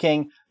I'm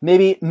thinking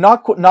maybe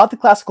not the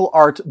classical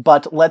art,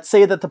 but let's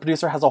say that the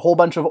producer has a whole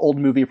bunch of old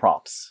movie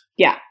props.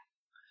 Yeah.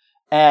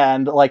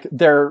 And, like,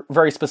 they're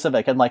very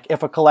specific. And, like,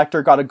 if a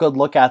collector got a good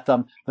look at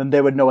them, then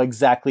they would know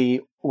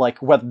exactly,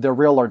 like, whether they're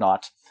real or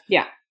not.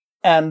 Yeah.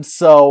 And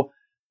so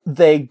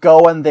they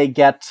go and they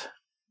get...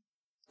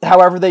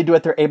 However they do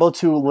it, they're able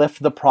to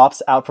lift the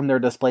props out from their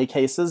display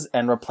cases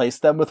and replace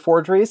them with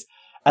forgeries.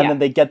 And then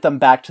they get them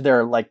back to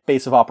their, like,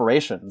 base of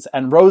operations.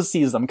 And Rose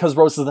sees them, because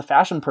Rose is the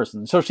fashion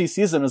person. So she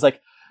sees them and is like,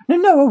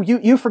 no,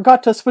 you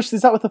forgot to switch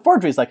these out with the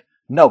forgeries. Like,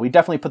 No, we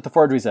definitely put the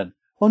forgeries in.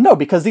 Well, no,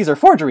 because these are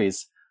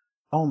forgeries.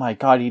 Oh my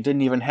god, he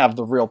didn't even have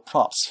the real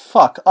props.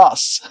 Fuck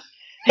us.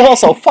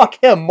 Also,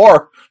 fuck him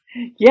more.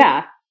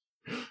 Yeah.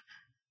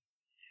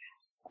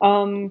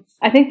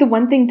 I think the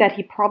one thing that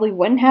he probably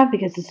wouldn't have,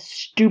 because it's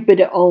stupid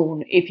to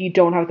own if you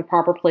don't have the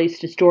proper place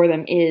to store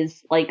them,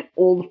 is, like,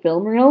 old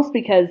film reels,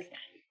 because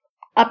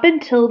up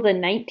until the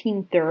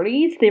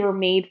 1930s, they were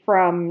made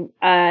from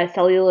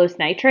cellulose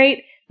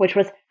nitrate, which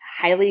was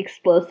highly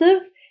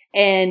explosive,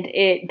 and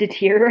it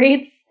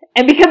deteriorates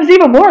and becomes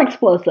even more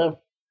explosive.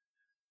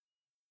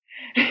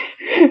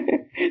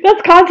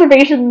 That's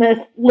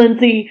conservationist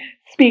Lindsay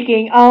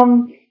speaking.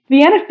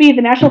 The NFB,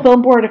 the National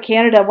Film Board of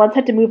Canada, once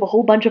had to move a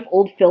whole bunch of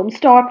old film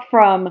stock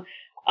from,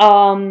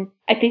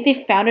 I think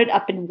they found it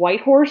up in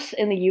Whitehorse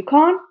in the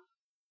Yukon,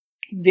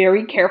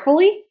 very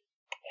carefully.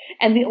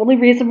 And the only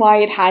reason why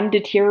it hadn't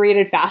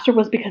deteriorated faster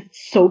was because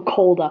it's so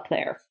cold up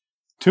there.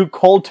 Too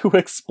cold to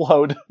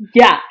explode.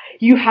 Yeah,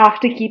 you have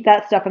to keep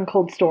that stuff in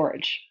cold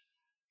storage.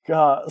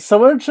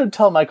 Someone should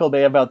tell Michael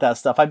Bay about that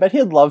stuff. I bet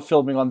he'd love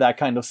filming on that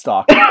kind of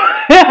stock.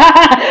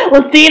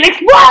 Let's see it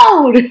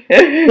explode!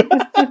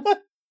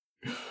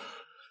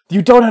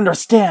 You don't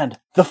understand.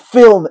 The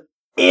film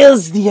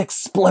is the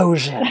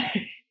explosion.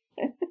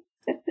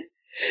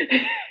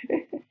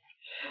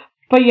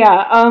 But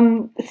yeah,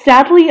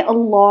 sadly, a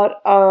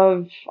lot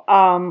of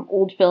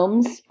old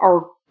films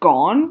are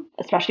gone,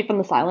 especially from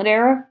the silent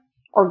era,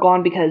 are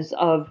gone because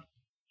of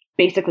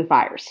basically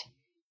fires.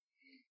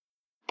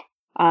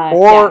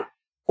 Or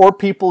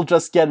people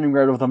just getting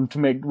rid of them to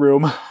make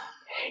room.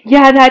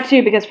 Yeah, that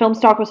too, because film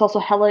stock was also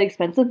hella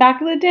expensive back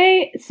in the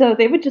day, so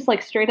they would just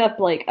like straight up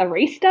like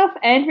erase stuff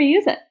and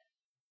reuse it.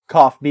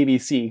 Cough,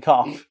 BBC,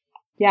 cough.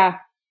 Yeah.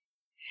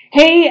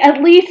 Hey,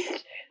 at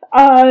least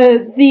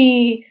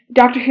the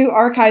Doctor Who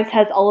archives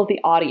has all of the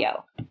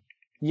audio.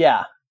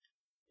 Yeah.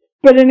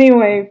 But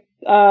anyway,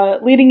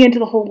 leading into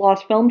the whole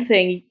lost film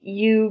thing,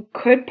 you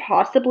could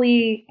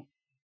possibly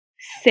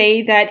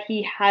say that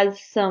he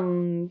has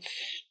some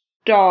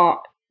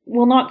stock,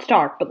 well, not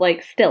stock, but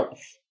like stills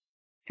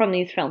from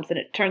these films, and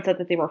it turns out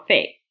that they were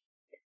fake.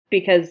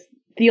 Because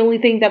the only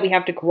thing that we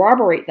have to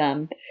corroborate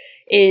them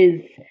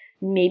is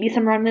maybe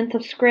some remnants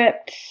of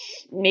script,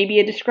 maybe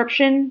a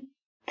description.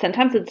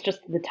 Sometimes it's just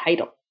the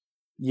title.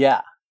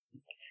 Yeah.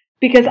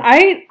 Because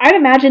I'd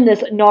imagine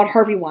this not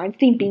Harvey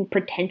Weinstein being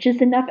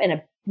pretentious enough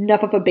and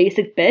enough of a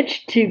basic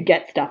bitch to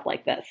get stuff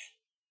like this.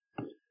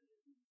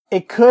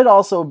 It could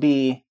also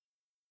be...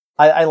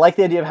 I like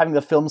the idea of having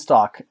the film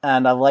stock,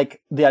 and I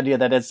like the idea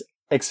that it's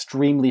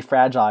extremely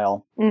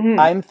fragile. Mm-hmm.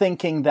 I'm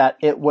thinking that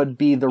it would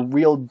be the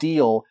real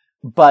deal,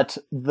 but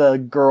the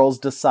girls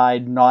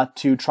decide not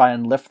to try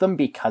and lift them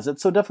because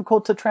it's so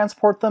difficult to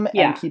transport them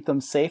and keep them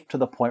safe to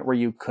the point where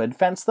you could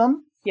fence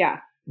them.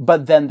 Yeah.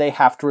 But then they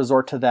have to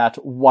resort to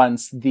that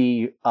once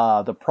the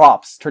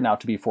props turn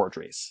out to be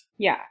forgeries.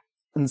 Yeah.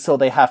 And so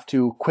they have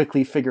to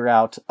quickly figure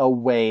out a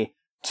way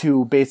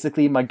to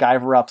basically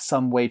MacGyver up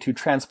some way to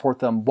transport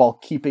them while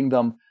keeping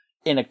them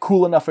in a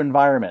cool enough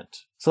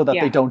environment so that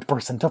they don't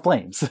burst into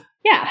flames.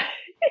 Yeah.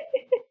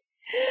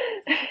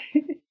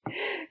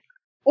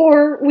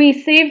 Or we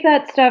save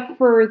that stuff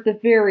for the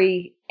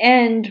very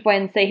end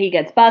when, say, he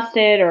gets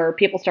busted or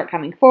people start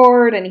coming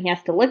forward and he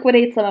has to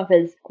liquidate some of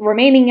his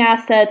remaining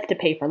assets to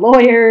pay for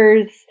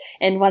lawyers.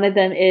 And one of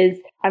them is,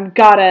 I've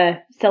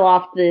gotta sell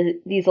off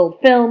these old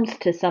films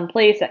to some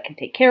place that can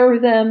take care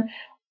of them,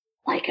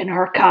 like an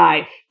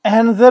archive.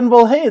 And then,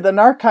 well, hey, the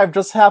archive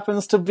just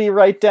happens to be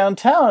right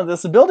downtown in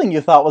this building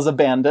you thought was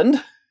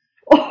abandoned.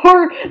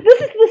 Or,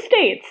 this is the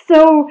States,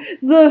 so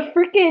the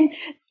freaking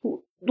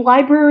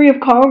Library of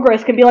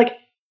Congress can be like,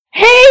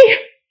 hey,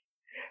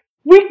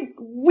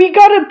 we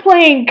got a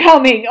plane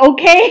coming,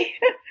 okay?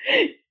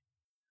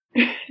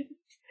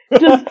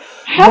 Just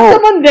have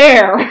someone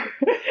there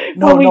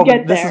when we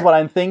get there. This is what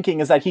I'm thinking,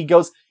 is that he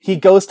goes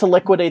to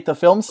liquidate the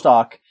film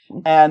stock,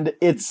 and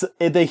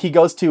he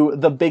goes to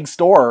the big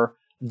store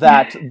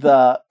that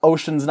the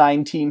Ocean's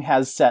 9 team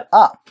has set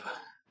up.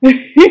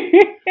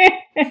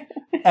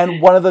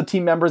 And one of the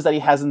team members that he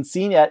hasn't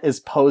seen yet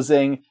is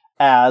posing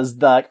as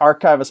the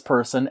archivist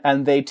person,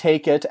 and they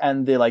take it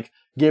and they like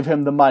give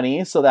him the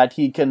money so that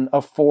he can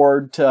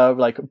afford to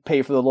like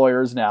pay for the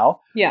lawyers now.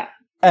 Yeah.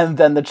 And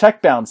then the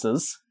check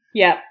bounces.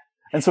 Yeah.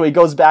 And so he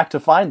goes back to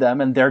find them,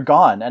 and they're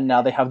gone, and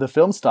now they have the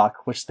film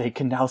stock, which they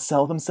can now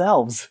sell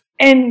themselves.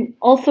 And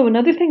also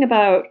another thing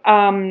about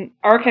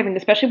archiving,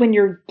 especially when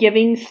you're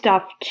giving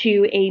stuff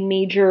to a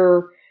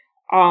major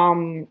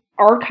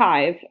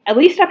archive, at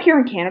least up here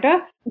in Canada,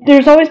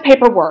 there's always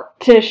paperwork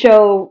to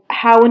show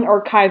how an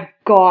archive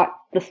got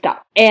the stuff.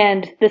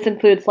 And this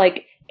includes,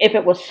 like, if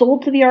it was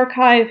sold to the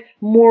archive,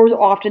 more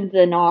often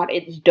than not,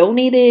 it's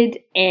donated,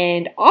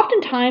 and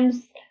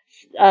oftentimes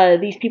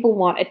these people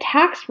want a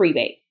tax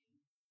rebate.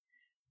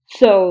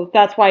 So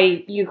that's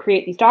why you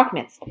create these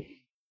documents.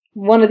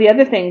 One of the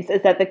other things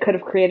is that they could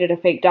have created a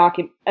fake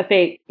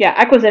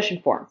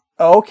acquisition form.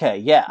 Okay,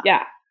 yeah.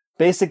 Yeah.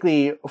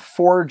 Basically,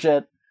 forge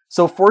a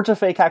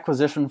fake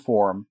acquisition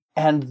form,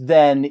 And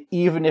then,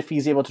 even if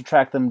he's able to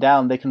track them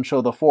down, they can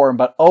show the form.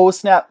 But oh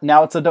snap,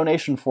 now it's a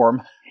donation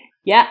form.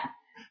 Yeah.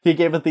 He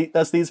gave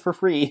us these for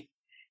free.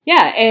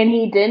 Yeah, and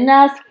he didn't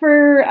ask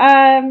for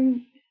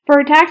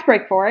a tax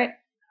break for it.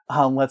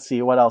 Let's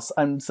see, what else?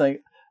 I'm saying,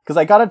 because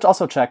I gotta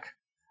also check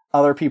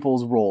other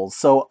people's roles.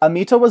 So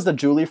Amita was the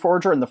Julie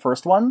forger in the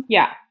first one.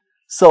 Yeah.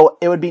 So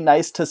it would be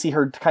nice to see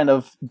her kind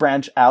of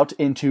branch out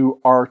into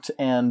art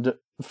and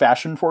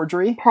fashion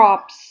forgery.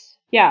 Props.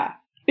 Yeah.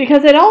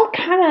 Because it all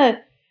kind of,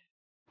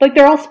 like,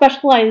 they're all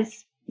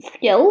specialized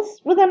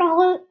skills within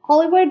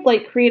Hollywood,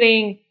 like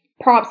creating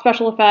prop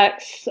special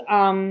effects,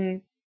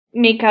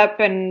 makeup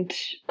and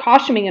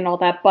costuming and all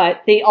that,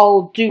 but they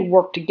all do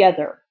work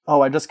together.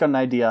 Oh, I just got an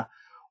idea.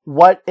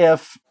 What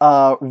if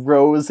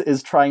Rose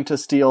is trying to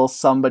steal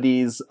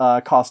somebody's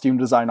costume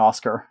design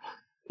Oscar?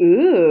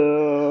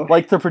 Ooh.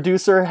 Like, the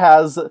producer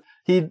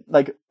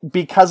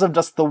because of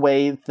just the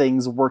way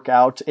things work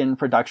out in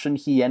production,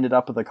 he ended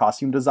up with a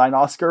costume design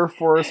Oscar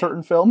for a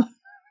certain film.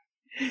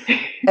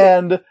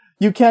 And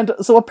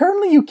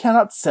apparently you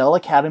cannot sell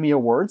Academy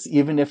Awards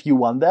even if you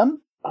won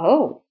them.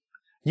 Oh.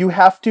 You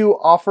have to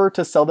offer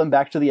to sell them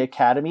back to the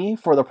Academy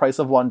for the price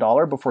of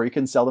 $1 before you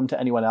can sell them to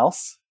anyone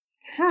else.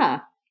 Huh.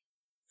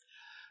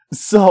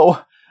 So,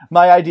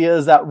 my idea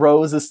is that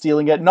Rose is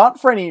stealing it,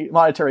 not for any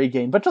monetary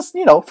gain, but just,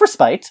 for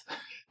spite.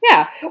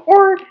 Yeah,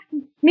 or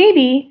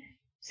maybe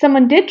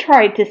someone did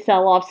try to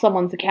sell off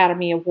someone's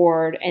Academy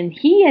Award and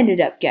he ended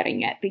up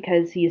getting it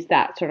because he's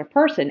that sort of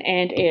person,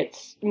 and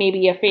it's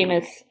maybe a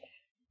famous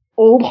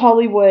old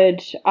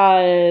Hollywood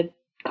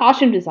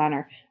costume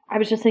designer. I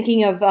was just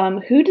thinking of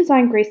who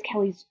designed Grace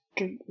Kelly's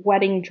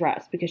wedding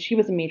dress, because she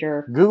was a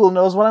major... Google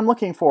knows what I'm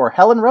looking for.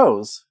 Helen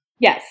Rose.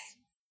 Yes.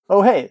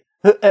 Oh, hey.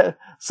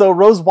 So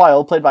Rose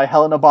Weil, played by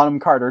Helena Bonham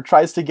Carter,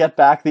 tries to get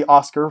back the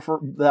Oscar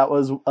that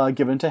was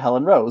given to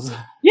Helen Rose.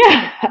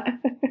 Yeah.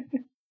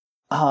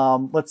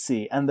 Let's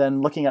see. And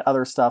then looking at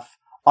other stuff,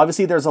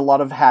 obviously there's a lot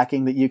of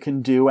hacking that you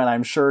can do, and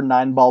I'm sure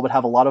Nineball would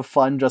have a lot of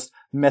fun just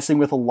messing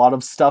with a lot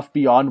of stuff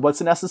beyond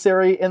what's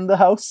necessary in the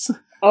house.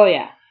 Oh,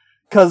 yeah.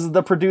 Because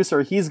the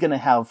producer, he's gonna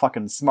have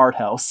fucking Smart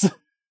House.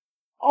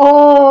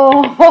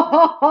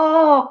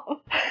 Oh!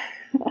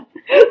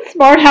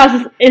 Smart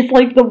House is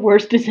like the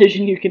worst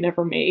decision you can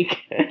ever make.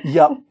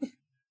 Yep.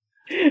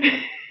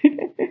 It's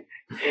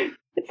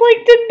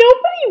like, did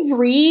nobody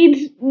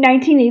read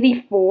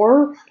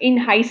 1984 in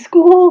high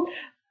school?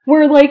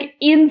 Where, like,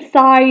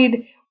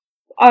 inside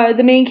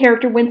the main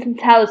character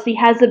Winston's house, he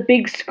has a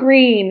big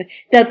screen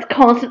that's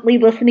constantly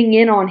listening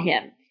in on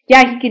him.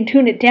 Yeah, he can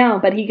tune it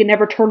down, but he can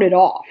never turn it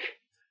off.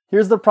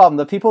 Here's the problem.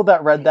 The people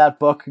that read that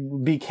book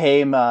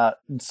became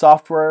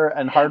software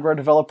and hardware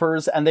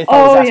developers, and they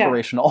thought it was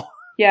aspirational.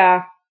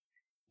 Yeah.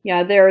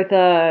 Yeah, they're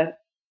the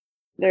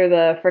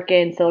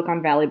frickin'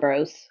 Silicon Valley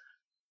bros.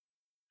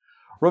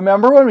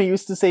 Remember when we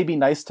used to say be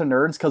nice to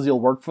nerds because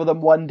you'll work for them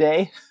one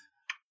day?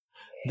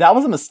 That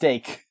was a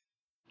mistake.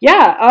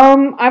 Yeah,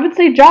 I would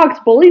say jocks,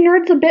 bully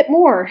nerds a bit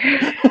more.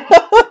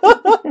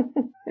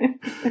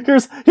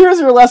 Here's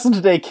your lesson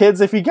today,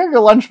 kids. If you get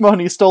your lunch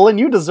money stolen,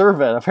 you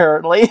deserve it,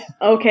 apparently.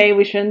 Okay,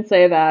 we shouldn't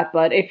say that,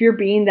 but if you're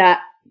being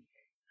that...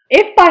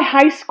 If by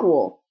high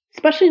school,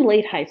 especially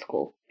late high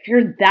school, if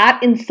you're that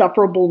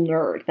insufferable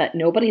nerd that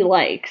nobody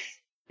likes,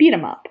 beat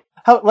 'em up.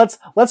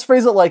 Let's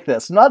phrase it like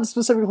this. Not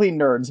specifically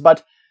nerds,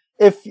 but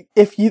if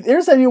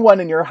there's anyone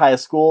in your high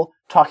school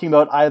talking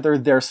about either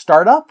their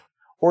startup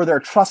or their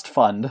trust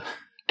fund,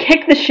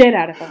 kick the shit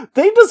out of them.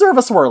 They deserve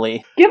a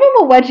swirly. Give them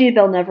a wedgie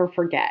they'll never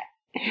forget.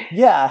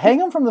 Yeah, hang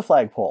them from the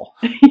flagpole.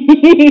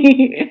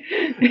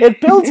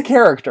 It builds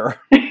character.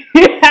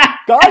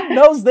 God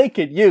knows they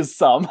could use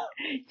some.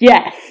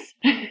 Yes.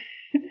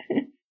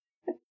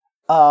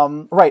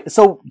 Right,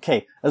 so,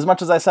 okay, as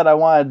much as I said I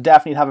wanted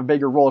Daphne to have a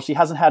bigger role, she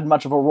hasn't had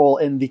much of a role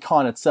in the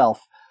con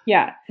itself.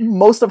 Yeah.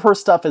 Most of her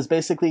stuff is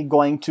basically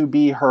going to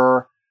be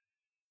her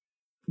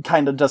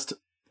kind of just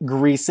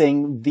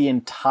greasing the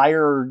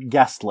entire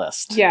guest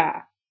list.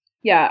 Yeah.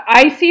 Yeah,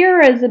 I see her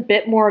as a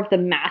bit more of the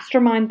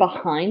mastermind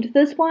behind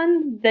this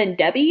one than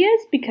Debbie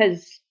is,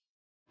 because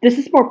this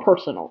is more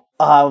personal.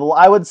 Well,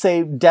 I would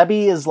say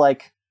Daphne's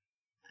like,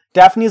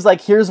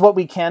 here's what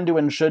we can do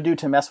and should do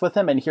to mess with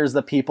him, and here's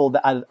the people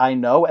that I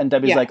know, and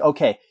Debbie's like,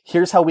 okay,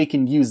 here's how we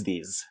can use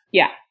these.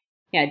 Yeah.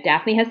 Yeah,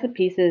 Daphne has the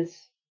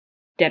pieces,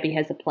 Debbie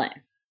has a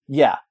plan.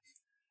 Yeah.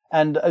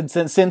 And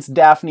since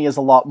Daphne is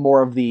a lot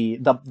more of the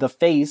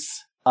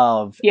face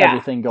of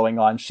everything going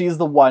on, she's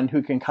the one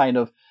who can kind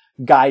of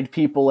guide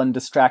people and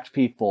distract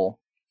people.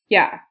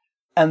 Yeah.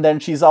 And then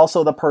she's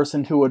also the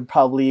person who would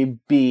probably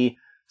be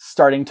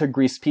starting to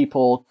grease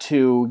people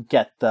to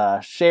get the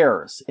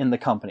shares in the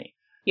company.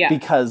 Yeah.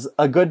 Because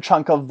a good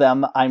chunk of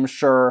them, I'm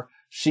sure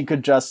she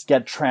could just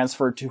get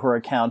transferred to her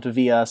account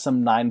via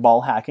some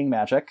 9-ball hacking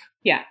magic.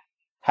 Yeah.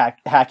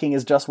 Hacking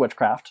is just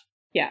witchcraft.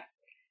 Yeah.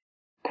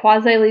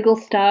 Quasi-legal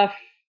stuff.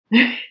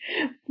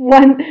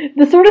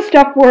 The sort of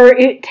stuff where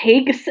it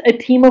takes a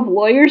team of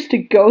lawyers to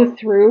go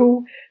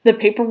through the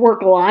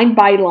paperwork line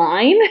by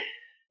line.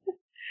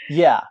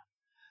 Yeah.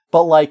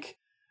 But, like,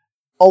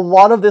 a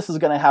lot of this is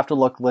going to have to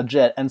look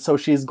legit, and so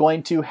she's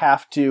going to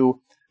have to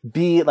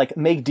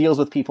make deals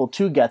with people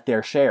to get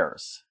their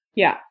shares.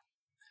 Yeah.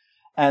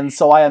 And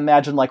so I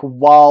imagine,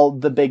 while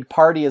the big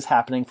party is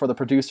happening for the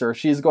producer,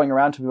 she's going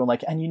around to people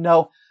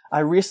and I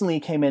recently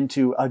came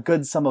into a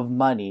good sum of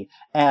money,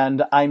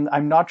 and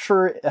I'm not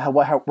sure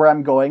where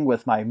I'm going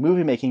with my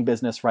movie making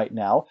business right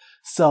now.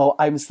 So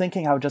I was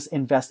thinking I would just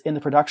invest in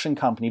the production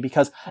company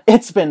because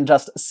it's been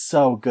just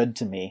so good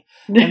to me.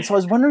 And so I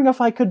was wondering if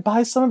I could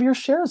buy some of your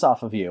shares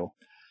off of you.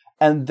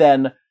 And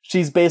then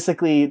she's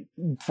basically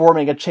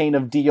forming a chain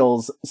of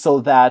deals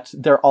so that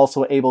they're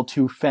also able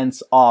to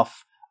fence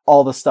off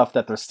all the stuff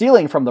that they're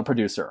stealing from the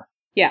producer.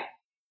 Yeah.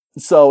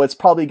 So it's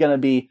probably going to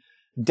be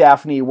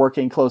Daphne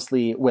working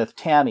closely with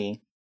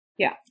Tammy.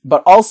 Yeah.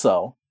 But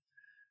also,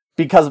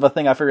 because of a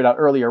thing I figured out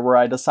earlier where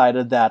I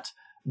decided that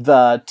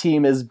the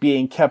team is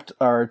being kept,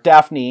 or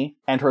Daphne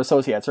and her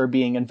associates are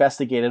being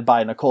investigated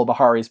by Nicole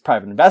Bahari's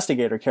private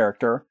investigator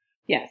character.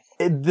 Yes.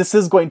 This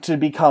is going to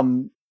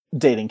become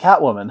Dating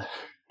Catwoman.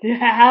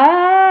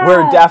 Ah!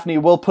 Where Daphne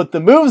will put the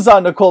moves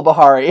on Nicole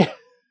Bahari.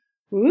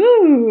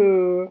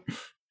 Ooh.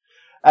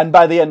 And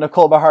by the end,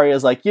 Nicole Bahari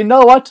is like, you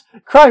know what?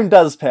 Crime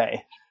does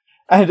pay.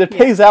 And it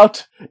pays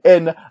out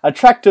in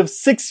attractive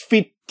 6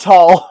 feet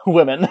tall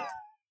women.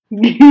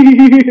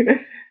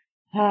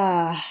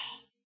 Ah.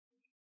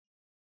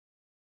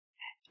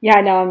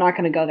 Yeah, no, I'm not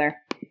going to go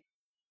there.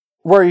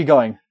 Where are you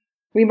going?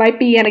 We might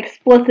be an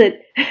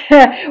explicit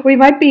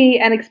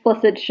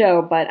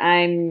show, but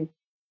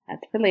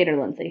that's for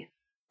later, Lindsay.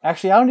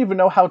 Actually, I don't even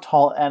know how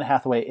tall Anne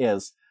Hathaway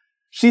is.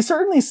 She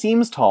certainly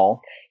seems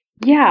tall.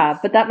 Yeah,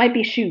 but that might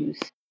be shoes.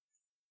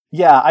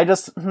 Yeah,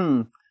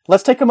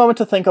 Let's take a moment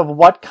to think of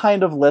what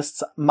kind of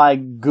lists my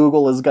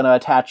Google is going to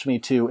attach me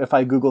to if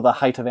I Google the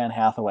height of Anne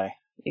Hathaway.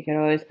 You can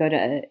always go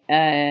to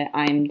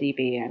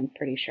IMDb. I'm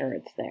pretty sure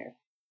it's there.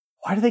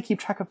 Why do they keep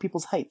track of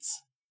people's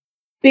heights?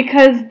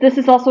 Because this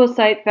is also a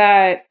site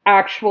that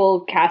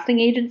actual casting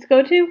agents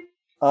go to.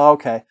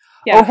 Okay.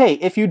 Yeah. Oh, hey,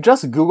 if you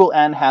just Google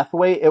Anne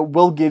Hathaway, it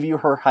will give you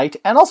her height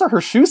and also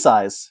her shoe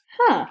size.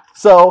 Huh.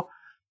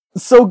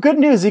 So good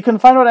news, you can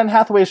find out Anne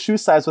Hathaway's shoe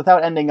size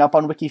without ending up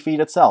on WikiFeed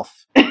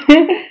itself.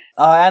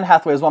 Anne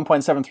Hathaway is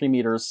 1.73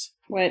 meters.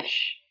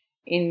 Which,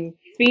 in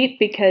feet,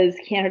 because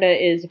Canada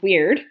is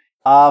weird.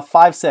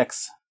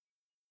 5'6".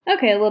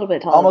 Okay, a little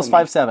bit taller. Almost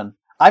 5'7".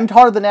 I'm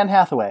taller than Anne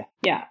Hathaway.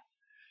 Yeah.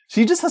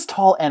 She just has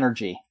tall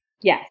energy.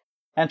 Yes.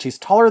 And she's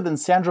taller than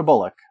Sandra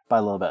Bullock by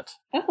a little bit.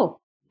 Oh.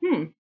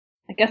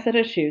 I guess it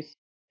is shoes.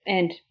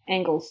 And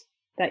angles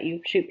that you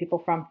shoot people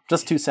from.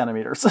 Just 2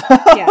 centimeters.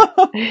 Yeah.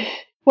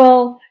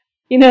 Well,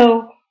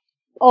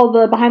 all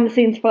the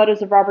behind-the-scenes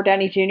photos of Robert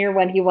Downey Jr.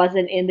 when he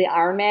wasn't in the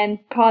Iron Man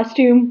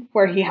costume,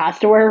 where he has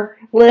to wear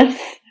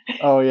lifts.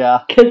 Oh,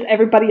 yeah. Because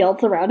everybody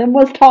else around him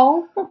was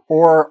tall.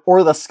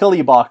 Or the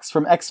Scully box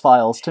from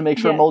X-Files to make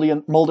sure Yeah.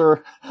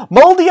 Mulder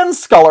and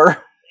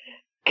Sculler.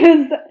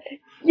 Because,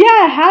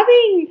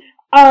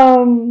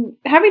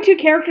 having two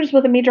characters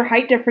with a major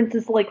height difference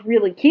is,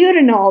 really cute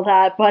and all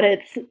that, but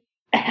it's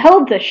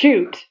hell to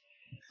shoot.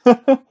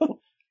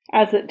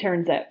 As it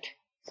turns out.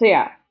 So,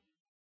 yeah.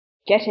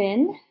 Get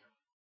in.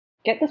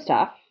 Get the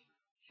stuff.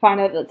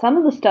 Find out that some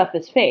of the stuff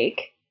is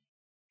fake.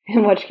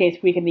 In which case,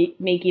 we can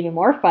make even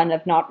more fun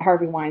of not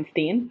Harvey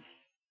Weinstein.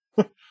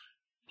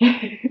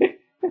 And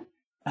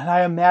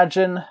I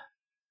imagine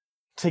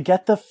to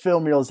get the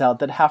film reels out,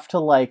 they'd have to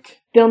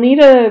They'll need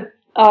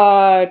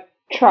a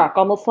truck,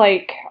 almost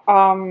like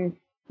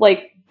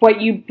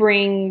what you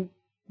bring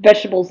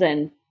vegetables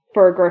in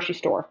for a grocery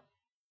store.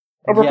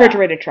 A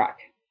refrigerated truck.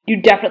 You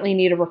definitely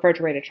need a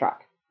refrigerated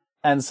truck.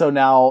 And so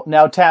now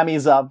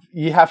Tammy's up.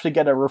 You have to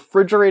get a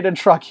refrigerated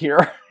truck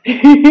here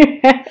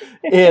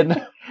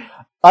in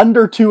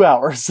under 2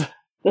 hours.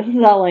 This is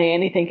LA.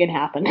 Anything can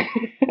happen.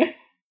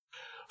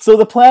 So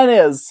the plan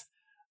is,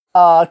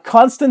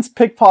 Constance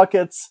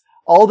pickpockets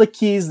all the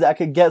keys that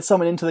could get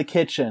someone into the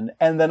kitchen,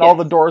 and then all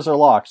the doors are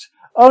locked.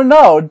 Oh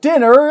no,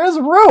 dinner is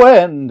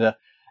ruined!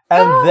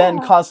 And then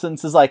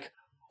Constance is like,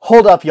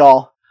 hold up,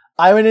 y'all.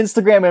 I'm an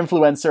Instagram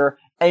influencer,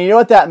 and you know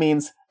what that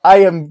means? I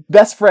am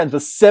best friends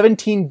with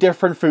 17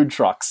 different food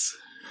trucks.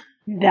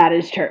 That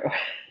is true.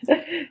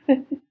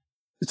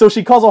 So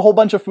she calls a whole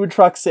bunch of food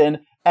trucks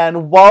in,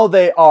 and while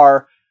they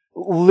are,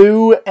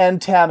 Lou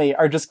and Tammy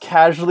are just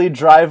casually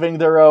driving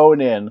their own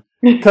in.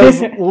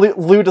 Because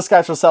Lou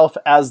disguised herself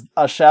as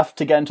a chef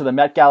to get into the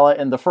Met Gala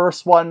in the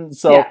first one,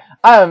 so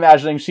I'm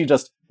imagining she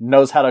just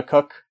knows how to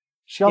cook.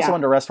 She also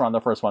went to a restaurant in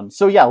the first one.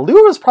 So yeah,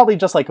 Lou was probably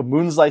just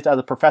moonlight as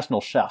a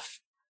professional chef.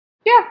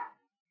 Yeah.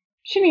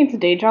 She needs a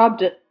day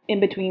job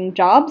in between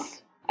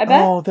jobs, I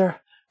bet. Oh,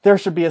 there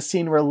should be a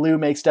scene where Lou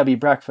makes Debbie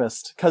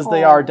breakfast, because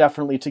they are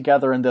definitely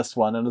together in this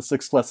one, and it's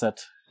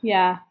explicit.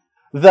 Yeah.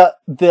 The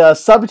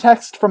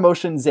subtext from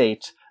Ocean's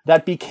 8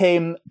 that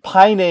became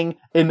pining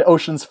in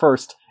Ocean's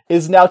First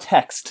is now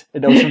text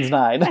in Ocean's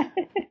 9.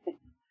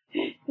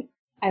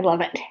 I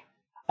love it.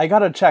 I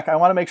gotta check. I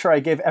want to make sure I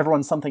gave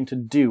everyone something to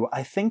do.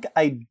 I think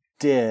I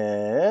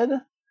did.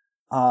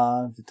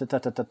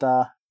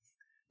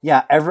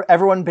 Yeah,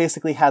 everyone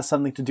basically has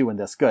something to do in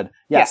this. Good.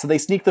 Yeah, Yeah. so they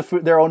sneak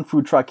their own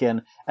food truck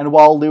in, and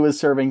while Lou is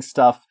serving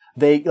stuff,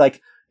 they,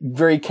 like,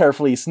 very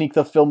carefully sneak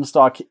the film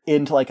stock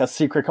into, like, a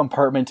secret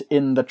compartment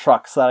in the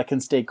truck so that it can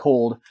stay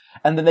cold.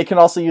 And then they can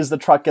also use the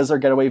truck as their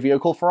getaway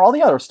vehicle for all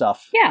the other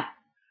stuff. Yeah.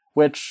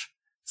 Which,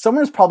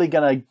 someone is probably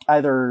gonna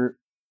either...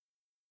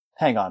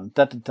 Hang on.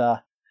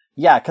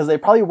 Yeah, because they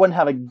probably wouldn't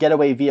have a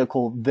getaway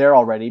vehicle there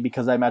already,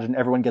 because I imagine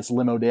everyone gets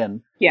limoed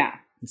in. Yeah.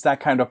 It's that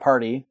kind of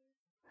party.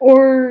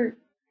 Or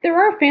there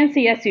are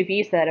fancy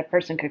SUVs that a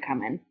person could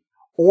come in.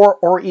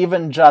 Or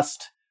even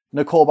just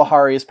Nicole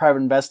Bahari's private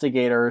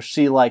investigator,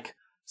 she, like,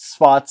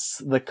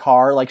 spots the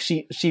car, like,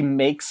 she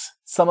makes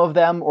some of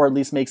them, or at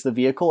least makes the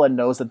vehicle, and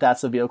knows that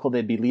that's the vehicle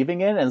they'd be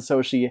leaving in, and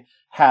so she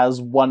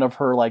has one of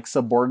her, like,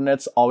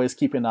 subordinates always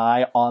keep an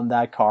eye on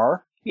that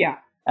car. Yeah.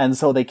 And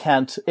so they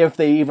can't, if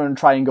they even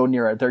try and go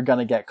near it, they're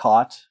gonna get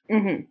caught.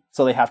 Mm-hmm.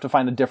 So they have to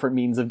find a different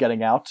means of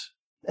getting out.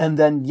 And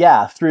then,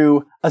 yeah,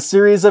 through a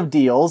series of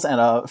deals and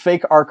a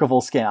fake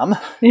archival scam.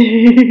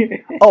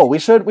 Oh, we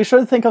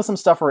should think of some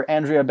stuff for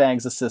Andrea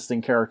Bang's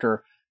assistant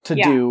character to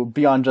do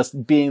beyond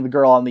just being the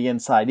girl on the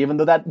inside, even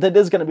though that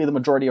is going to be the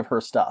majority of her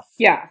stuff.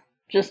 Yeah,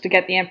 just to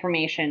get the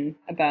information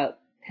about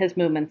his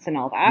movements and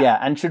all that. Yeah,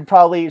 and she'd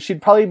probably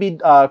be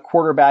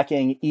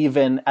quarterbacking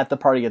even at the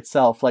party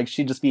itself. Like,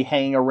 she'd just be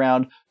hanging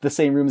around the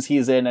same rooms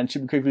he's in, and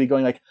she'd quickly be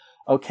going like,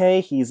 okay,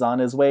 he's on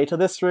his way to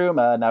this room,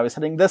 now he's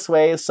heading this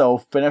way, so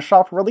finish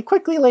up really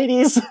quickly,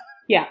 ladies.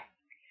 Yeah.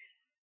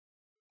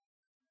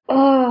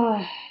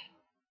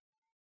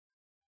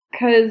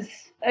 Because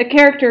a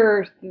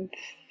character,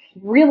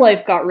 real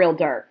life got real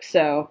dark,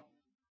 so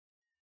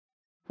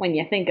when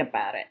you think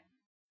about it.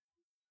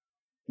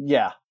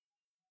 Yeah.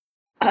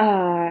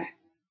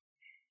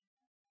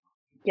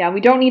 Yeah,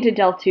 we don't need to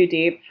delve too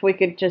deep. We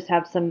could just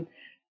have some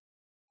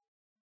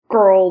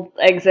girl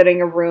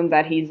exiting a room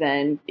that he's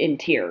in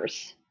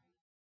tears.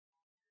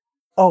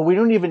 Oh, we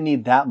don't even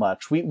need that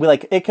much. We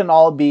like, it can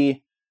all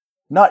be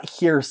not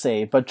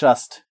hearsay, but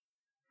just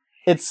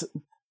it's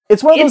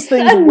one of those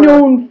things. It's a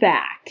known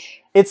fact.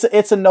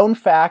 It's a known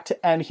fact,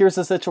 and here's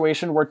a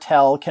situation where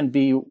tell can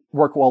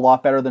work a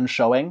lot better than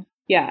showing.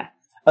 Yeah.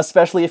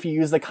 Especially if you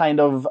use the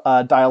kind of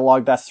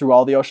dialogue that's through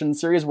all the Ocean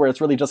series, where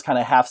it's really just kind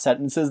of half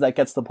sentences that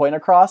gets the point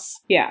across.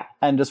 Yeah.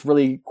 And just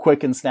really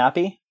quick and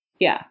snappy.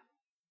 Yeah.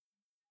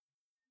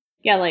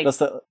 Yeah, like,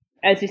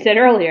 as you said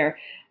earlier,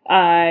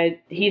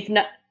 he's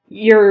not,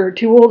 you're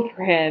too old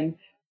for him.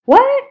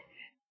 What?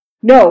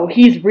 No,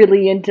 he's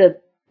really into...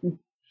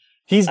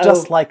 He's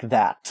just like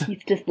that.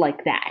 He's just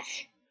like that.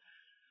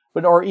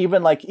 But, or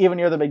even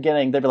near the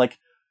beginning, they'd be like,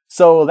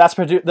 so that's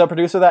the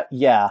producer that?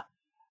 Yeah.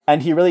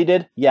 And he really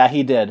did? Yeah,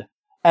 he did.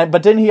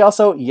 But didn't he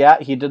also? Yeah,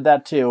 he did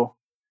that too.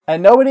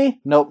 And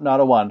nobody? Nope,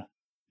 not a one.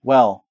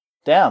 Well,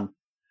 damn.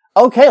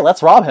 Okay,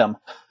 let's rob him.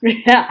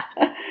 Yeah.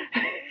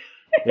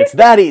 It's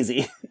that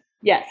easy.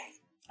 Yes.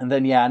 And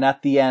then, yeah, and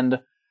at the end,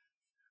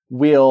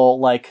 we'll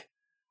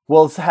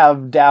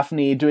have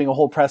Daphne doing a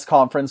whole press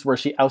conference where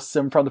she ousts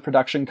him from the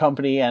production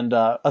company and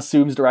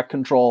assumes direct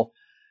control.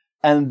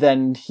 And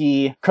then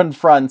he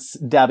confronts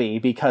Debbie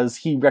because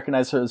he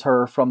recognizes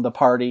her from the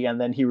party, and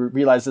then he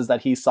realizes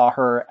that he saw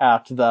her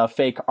at the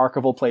fake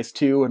archival place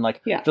too, and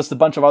just a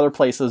bunch of other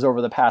places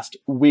over the past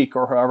week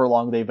or however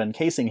long they've been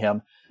casing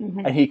him.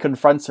 Mm-hmm. And he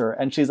confronts her,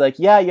 and she's like,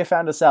 yeah, you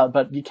found us out,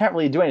 but you can't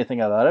really do anything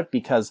about it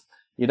because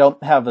you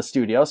don't have a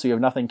studio, so you have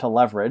nothing to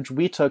leverage.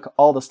 We took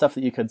all the stuff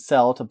that you could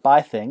sell to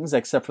buy things,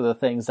 except for the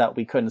things that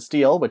we couldn't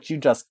steal, which you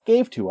just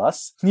gave to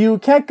us. You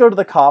can't go to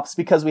the cops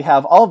because we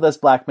have all of this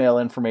blackmail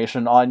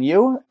information on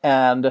you,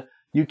 and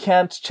you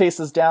can't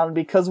chase us down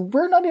because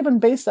we're not even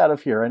based out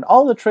of here. And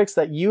all the tricks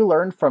that you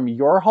learned from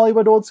your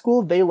Hollywood old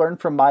school, they learned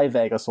from my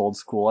Vegas old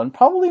school, and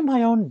probably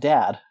my own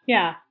dad.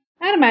 Yeah.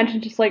 I'd imagine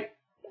just,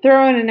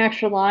 throw in an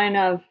extra line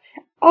of,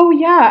 oh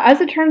yeah,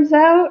 as it turns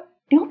out,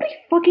 nobody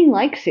fucking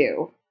likes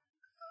you.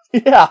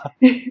 Yeah.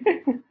 That's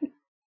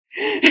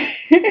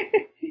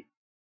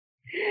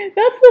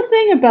the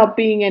thing about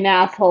being an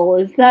asshole,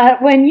 is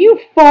that when you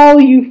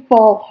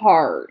fall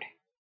hard.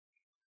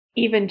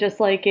 Even just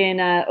like in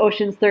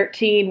Ocean's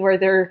 13, where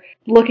they're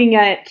looking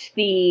at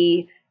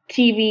the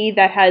TV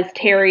that has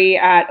Terry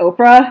at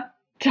Oprah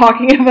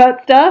talking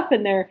about stuff,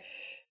 and they're,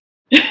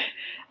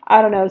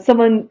 I don't know,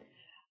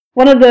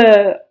 one of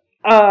the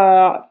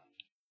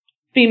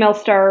female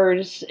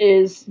stars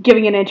is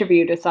giving an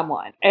interview to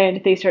someone, and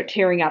they start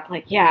tearing up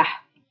like, yeah,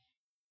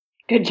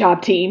 good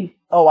job, team.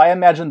 Oh, I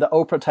imagine the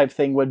Oprah type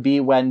thing would be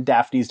when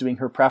Daphne's doing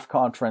her press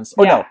conference.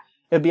 Oh, yeah. No,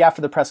 it'd be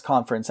after the press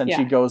conference, and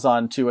she goes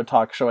on to a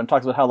talk show and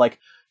talks about how,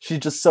 she's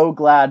just so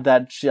glad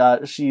that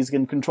she's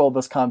in control of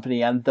this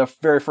company, and the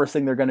very first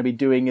thing they're going to be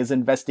doing is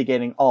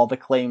investigating all the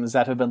claims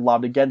that have been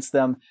lobbed against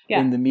them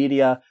in the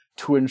media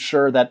to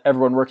ensure that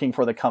everyone working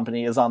for the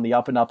company is on the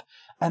up and up.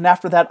 And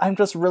after that, I'm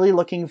just really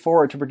looking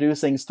forward to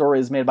producing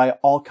stories made by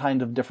all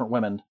kinds of different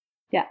women.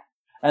 Yeah.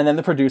 And then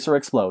the producer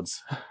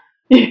explodes.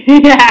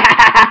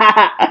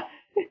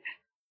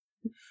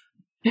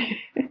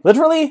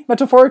 Literally,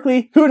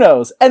 metaphorically, who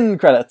knows? End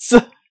credits.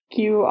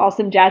 Cue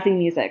awesome jazzy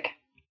music.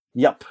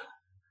 Yep.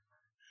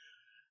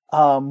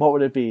 What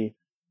would it be?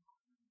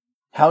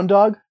 Hound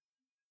Dog?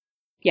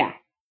 Yeah.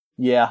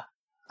 Yeah.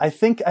 I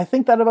think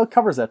that about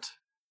covers it.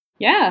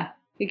 Yeah.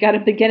 You got a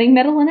beginning,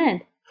 middle, and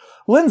end.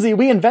 Lindsay,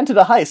 we invented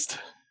a heist.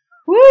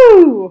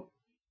 Woo!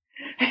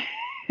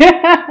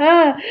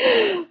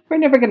 We're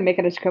never going to make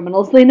it as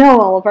criminals. They know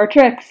all of our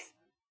tricks.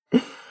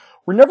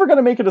 We're never going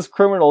to make it as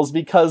criminals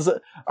because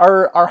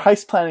our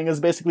heist planning is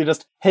basically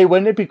just, hey,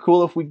 wouldn't it be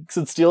cool if we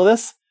could steal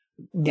this?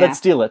 Yeah. Let's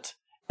steal it.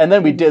 And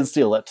then we did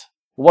steal it.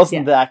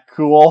 Wasn't that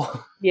cool?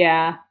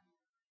 Yeah.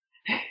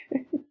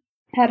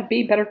 How to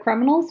be better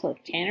criminals with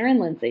Tanner and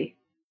Lindsay.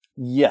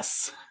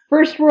 Yes.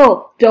 First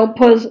rule, don't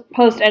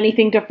post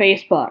anything to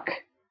Facebook.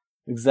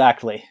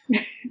 Exactly.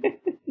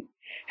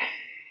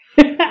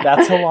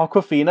 That's how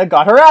Awkwafina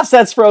got her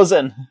assets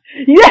frozen.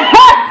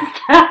 Yes!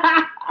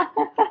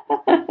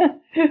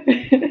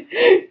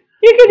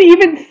 You can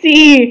even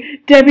see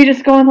Debbie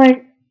just going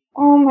like,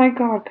 oh my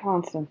god,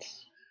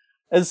 Constance.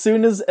 As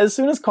soon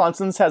as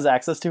Constance has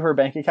access to her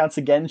bank accounts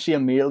again, she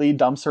immediately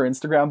dumps her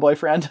Instagram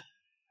boyfriend.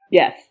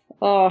 Yes.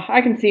 Oh,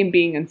 I can see him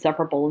being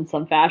insufferable in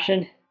some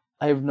fashion.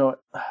 I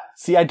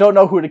don't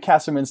know who to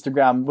cast from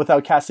Instagram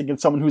without casting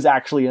it someone who's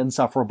actually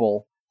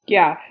insufferable.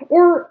 Yeah.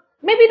 Or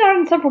maybe not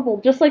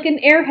insufferable, just like an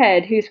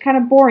airhead who's kind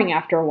of boring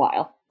after a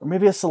while. Or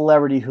maybe a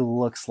celebrity who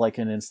looks like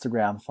an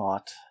Instagram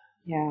thought.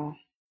 Yeah.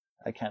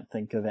 I can't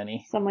think of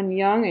any. Someone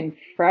young and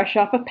fresh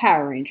off of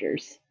Power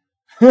Rangers.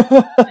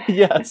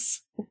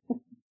 Yes.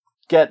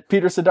 Get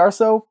Peter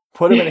Sidarso,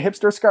 put him in a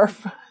hipster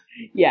scarf.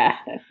 Yeah.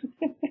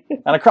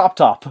 And a crop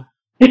top.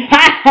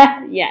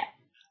 Yeah.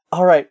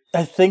 Alright,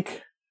 I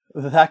think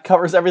that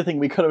covers everything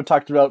we could have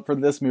talked about for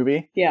this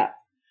movie. Yeah.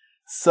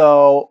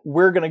 So,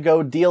 we're gonna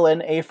go deal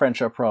in a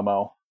friendship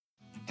promo.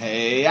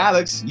 Hey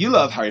Alex, you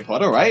love Harry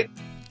Potter, right?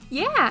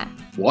 Yeah.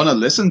 Wanna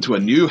listen to a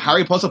new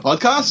Harry Potter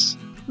podcast?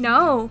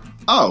 No.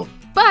 Oh.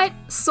 But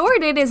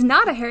Sorted is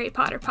not a Harry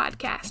Potter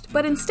podcast,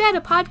 but instead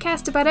a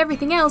podcast about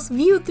everything else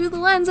viewed through the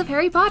lens of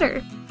Harry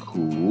Potter.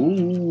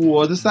 Cool.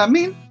 What does that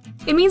mean?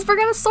 It means we're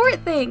gonna sort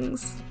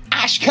things.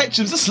 Ash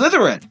Ketchum's a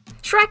Slytherin.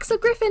 Shrek's a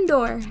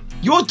Gryffindor.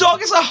 Your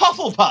dog is a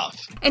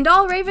Hufflepuff. And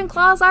all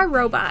Ravenclaws are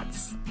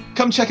robots.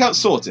 Come check out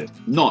Sorted,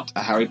 not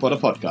a Harry Potter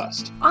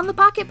podcast. On the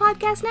Pocket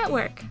Podcast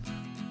Network.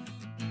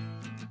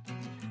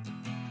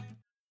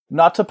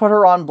 Not to put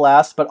her on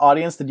blast, but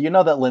audience, did you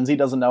know that Lindsay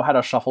doesn't know how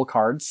to shuffle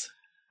cards?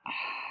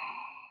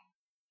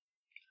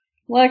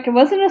 Look, it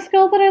wasn't a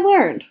skill that I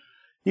learned.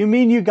 You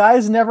mean you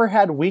guys never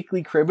had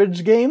weekly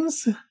cribbage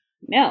games?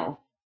 No.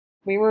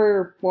 We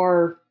were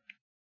more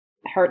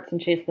Hearts and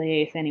Chase the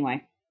Ace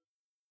anyway.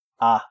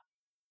 Ah.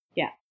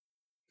 Yeah.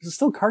 There's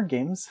still card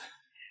games.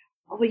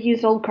 Well, we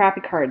used old crappy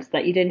cards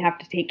that you didn't have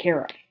to take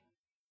care of.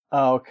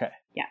 Oh, okay.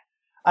 Yeah.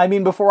 I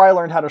mean, before I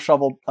learned how to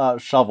shovel...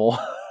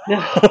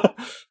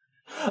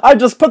 I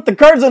just put the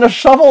cards in a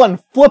shovel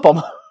and flip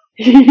them.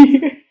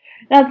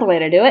 That's the way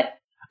to do it.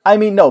 I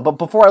mean, no, but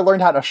before I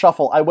learned how to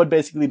shuffle, I would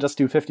basically just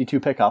do 52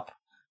 pickup.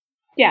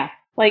 Yeah.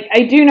 Like,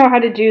 I do know how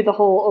to do the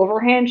whole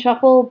overhand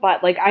shuffle,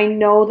 but, like, I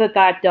know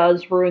that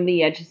does ruin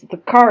the edges of the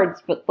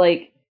cards, but,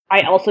 like,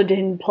 I also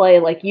didn't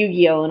play, like,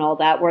 Yu-Gi-Oh! And all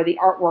that, where the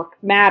artwork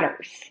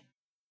matters.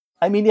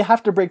 I mean, you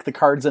have to break the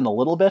cards in a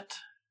little bit.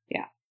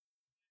 Yeah.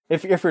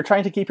 If you're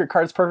trying to keep your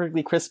cards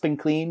perfectly crisp and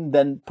clean,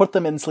 then put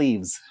them in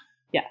sleeves.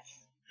 Yes.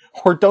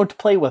 Or don't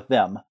play with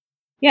them.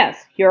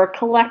 Yes, you're a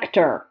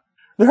collector.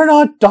 They're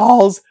not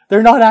dolls.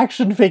 They're not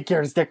action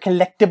figures. They're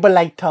collectible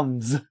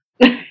items.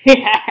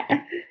 Yeah.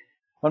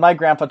 When my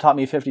grandpa taught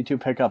me 52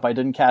 pickup, I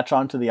didn't catch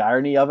on to the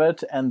irony of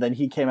it, and then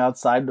he came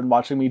outside and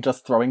watching me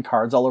just throwing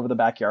cards all over the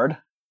backyard.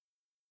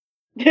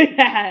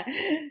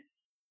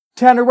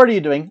 Tanner, what are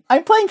you doing?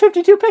 I'm playing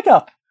 52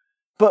 pickup.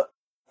 But,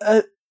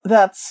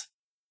 that's...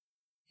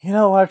 You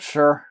know what,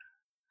 sure.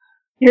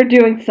 You're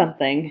doing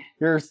something.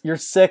 You're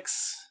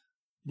 6.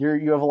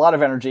 You have a lot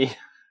of energy.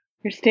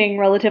 You're staying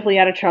relatively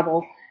out of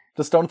trouble.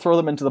 Just don't throw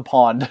them into the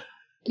pond.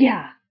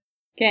 Yeah.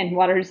 Again,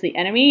 water is the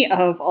enemy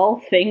of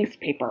all things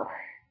paper.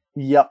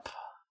 Yep.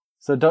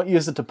 So don't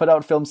use it to put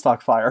out film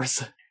stock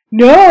fires.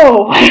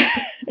 No!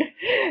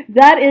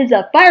 That is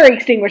a fire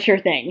extinguisher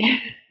thing.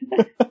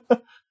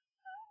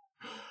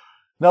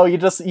 No, you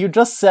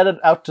just set it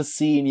out to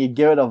sea and you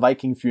give it a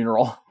Viking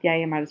funeral. Yeah,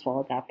 you might as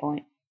well at that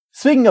point.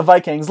 Speaking of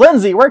Vikings,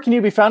 Lindsay, where can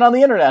you be found on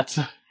the internet?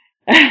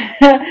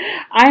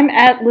 I'm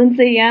at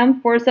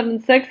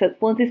LindsayM476.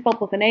 It's Lindsay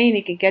spelled with an A, and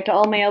you can get to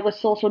all my other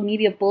social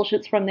media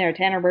bullshits from there.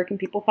 Tanner, where can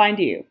people find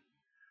you?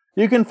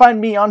 You can find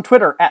me on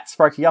Twitter at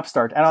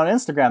SparkyUpstart and on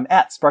Instagram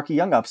at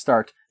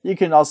SparkyYoungUpstart. You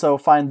can also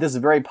find this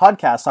very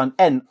podcast on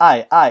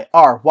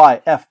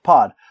NIIRYF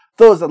Pod.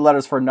 Those are the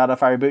letters for Not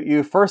If I Reboot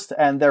You first,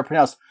 and they're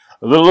pronounced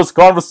a little less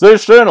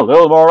conversation, a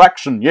little more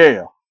action,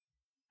 yeah.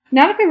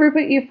 Not If I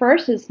Reboot You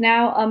First is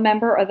now a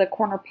member of the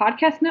Corner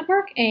Podcast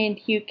Network, and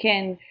you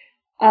can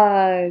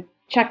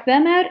check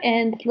them out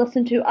and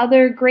listen to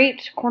other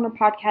great Corner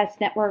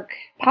Podcast Network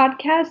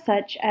podcasts,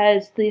 such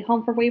as the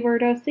Home for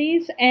Wayward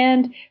OCs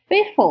and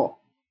Faithful.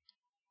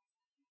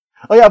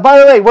 Oh yeah, by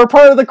the way, we're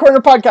part of the Corner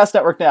Podcast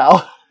Network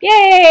now.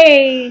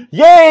 Yay!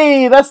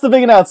 Yay! That's the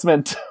big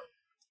announcement.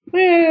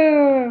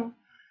 Woo!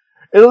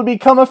 It'll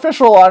become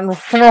official on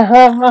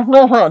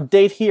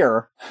date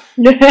here.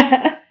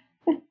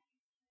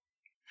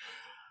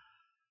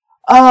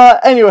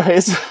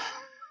 Anyways,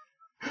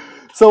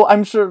 so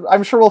I'm sure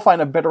we'll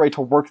find a better way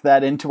to work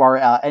that into our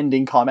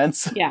ending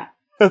comments Yeah.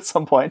 at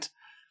some point.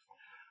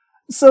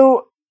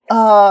 So,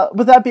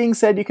 with that being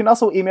said, you can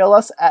also email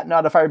us at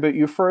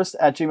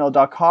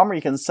notifireaboutyouFirst@gmail.com, where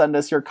you can send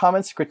us your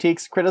comments,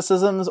 critiques,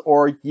 criticisms,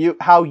 or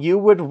how you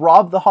would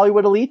rob the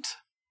Hollywood elite.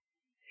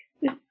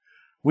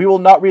 We will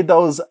not read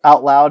those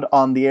out loud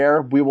on the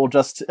air.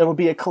 It'll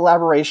be a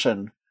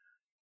collaboration.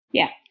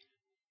 Yeah.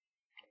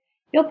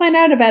 You'll find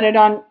out about it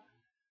on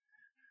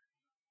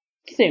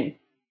soon.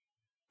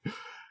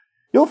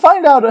 You'll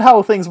find out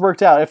how things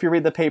worked out if you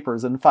read the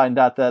papers and find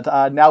out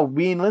that now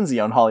we and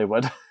Lindsay own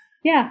Hollywood.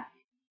 Yeah.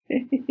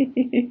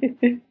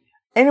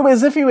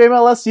 Anyways, if you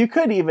email us, you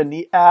could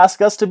even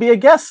ask us to be a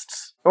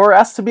guest, or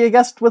ask to be a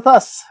guest with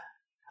us.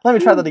 Let me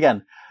try that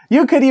again.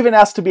 You could even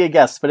ask to be a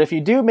guest, but if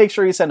you do, make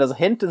sure you send us a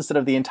hint instead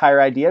of the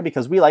entire idea,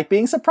 because we like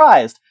being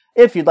surprised.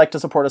 If you'd like to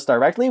support us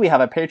directly, we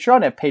have a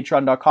Patreon at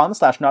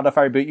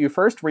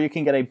patreon.com/notifireaboutyouFirst, where you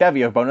can get a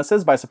bevy of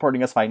bonuses by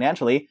supporting us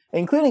financially,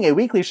 including a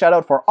weekly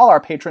shoutout for all our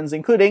patrons,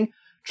 including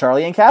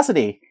Charlie and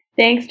Cassidy.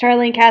 Thanks,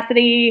 Charlie and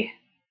Cassidy.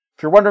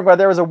 If you're wondering why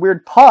there was a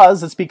weird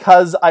pause, it's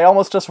because I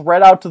almost just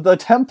read out the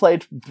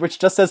template, which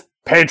just says,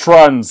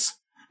 Patrons!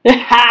 You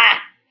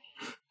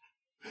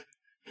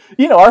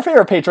know, our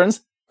favorite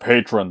patrons.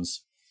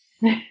 Patrons.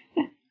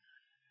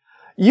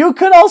 You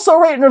could also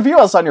rate and review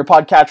us on your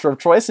podcatcher of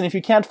choice, and if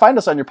you can't find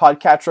us on your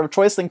podcatcher of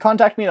choice, then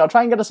contact me and I'll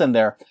try and get us in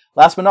there.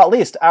 Last but not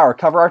least, our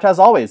cover art, as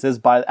always, is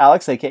by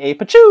Alex, aka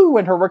Pachoo,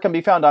 and her work can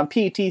be found on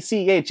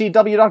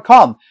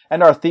ptchgw.com.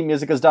 And our theme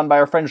music is done by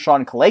our friend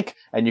Sean Kalake,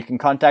 and you can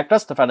contact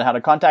us to find out how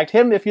to contact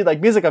him if you'd like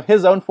music of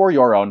his own for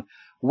your own.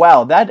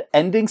 Wow, that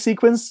ending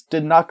sequence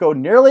did not go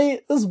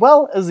nearly as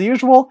well as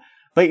usual,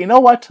 but you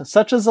know what?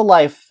 Such is the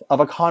life of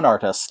a con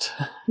artist.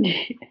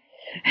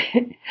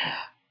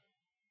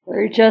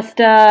 We're just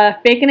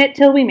faking it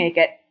till we make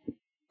it.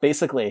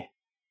 Basically.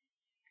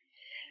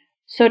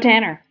 So,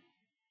 Tanner.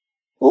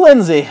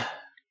 Lindsay.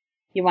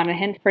 You want a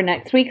hint for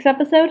next week's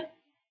episode?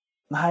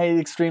 I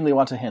extremely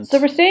want a hint. So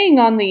we're staying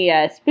on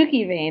the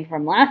spooky vein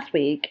from last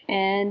week,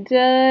 and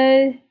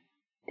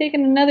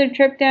taking another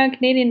trip down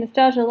Canadian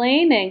Nostalgia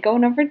Lane and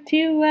going over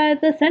to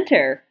the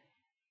center.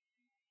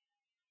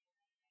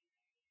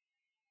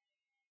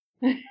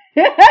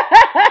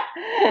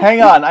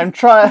 Hang on,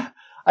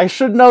 I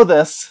should know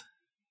this.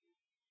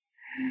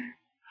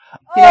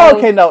 You know,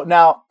 okay, no,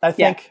 now, I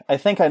think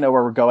I know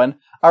where we're going.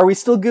 Are we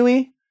still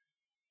gooey?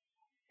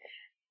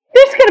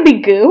 There's gonna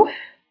be goo.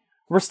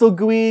 We're still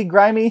gooey,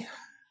 grimy?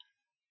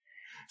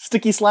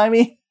 Sticky,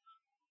 slimy?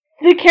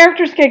 The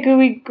characters get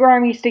gooey,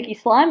 grimy, sticky,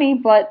 slimy,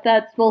 but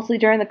that's mostly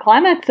during the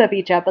climax of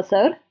each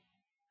episode.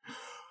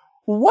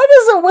 What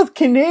is it with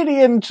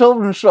Canadian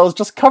children's shows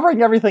just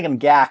covering everything in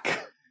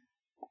gack?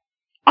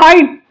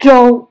 I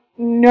don't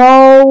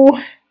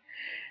know.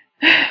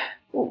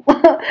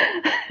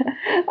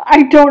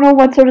 I don't know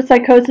what sort of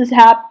psychosis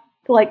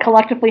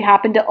collectively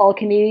happened to all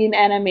Canadian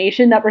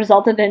animation that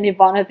resulted in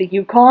Ivana the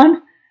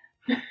Yukon.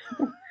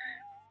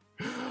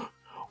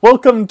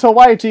 Welcome to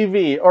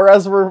YTV, or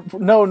as we're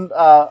known,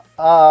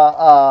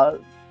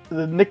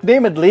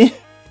 nicknamedly,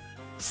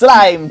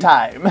 Slime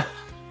Time.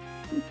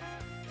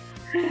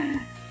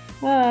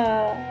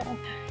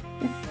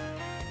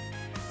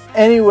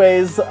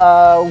 Anyways,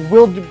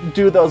 we'll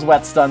do those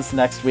wet stunts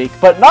next week,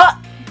 but not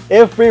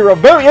if we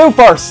reboot you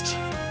first!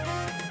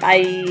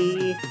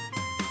 Bye.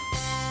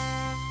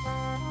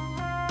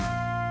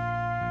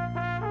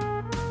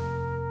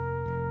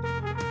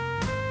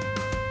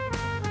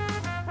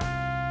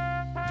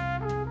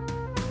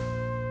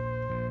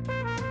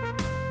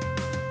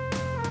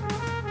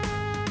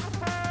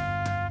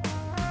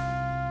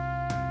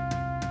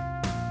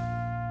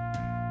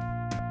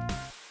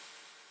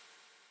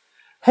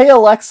 Hey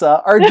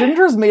Alexa, are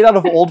gingers made out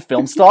of old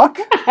film stock?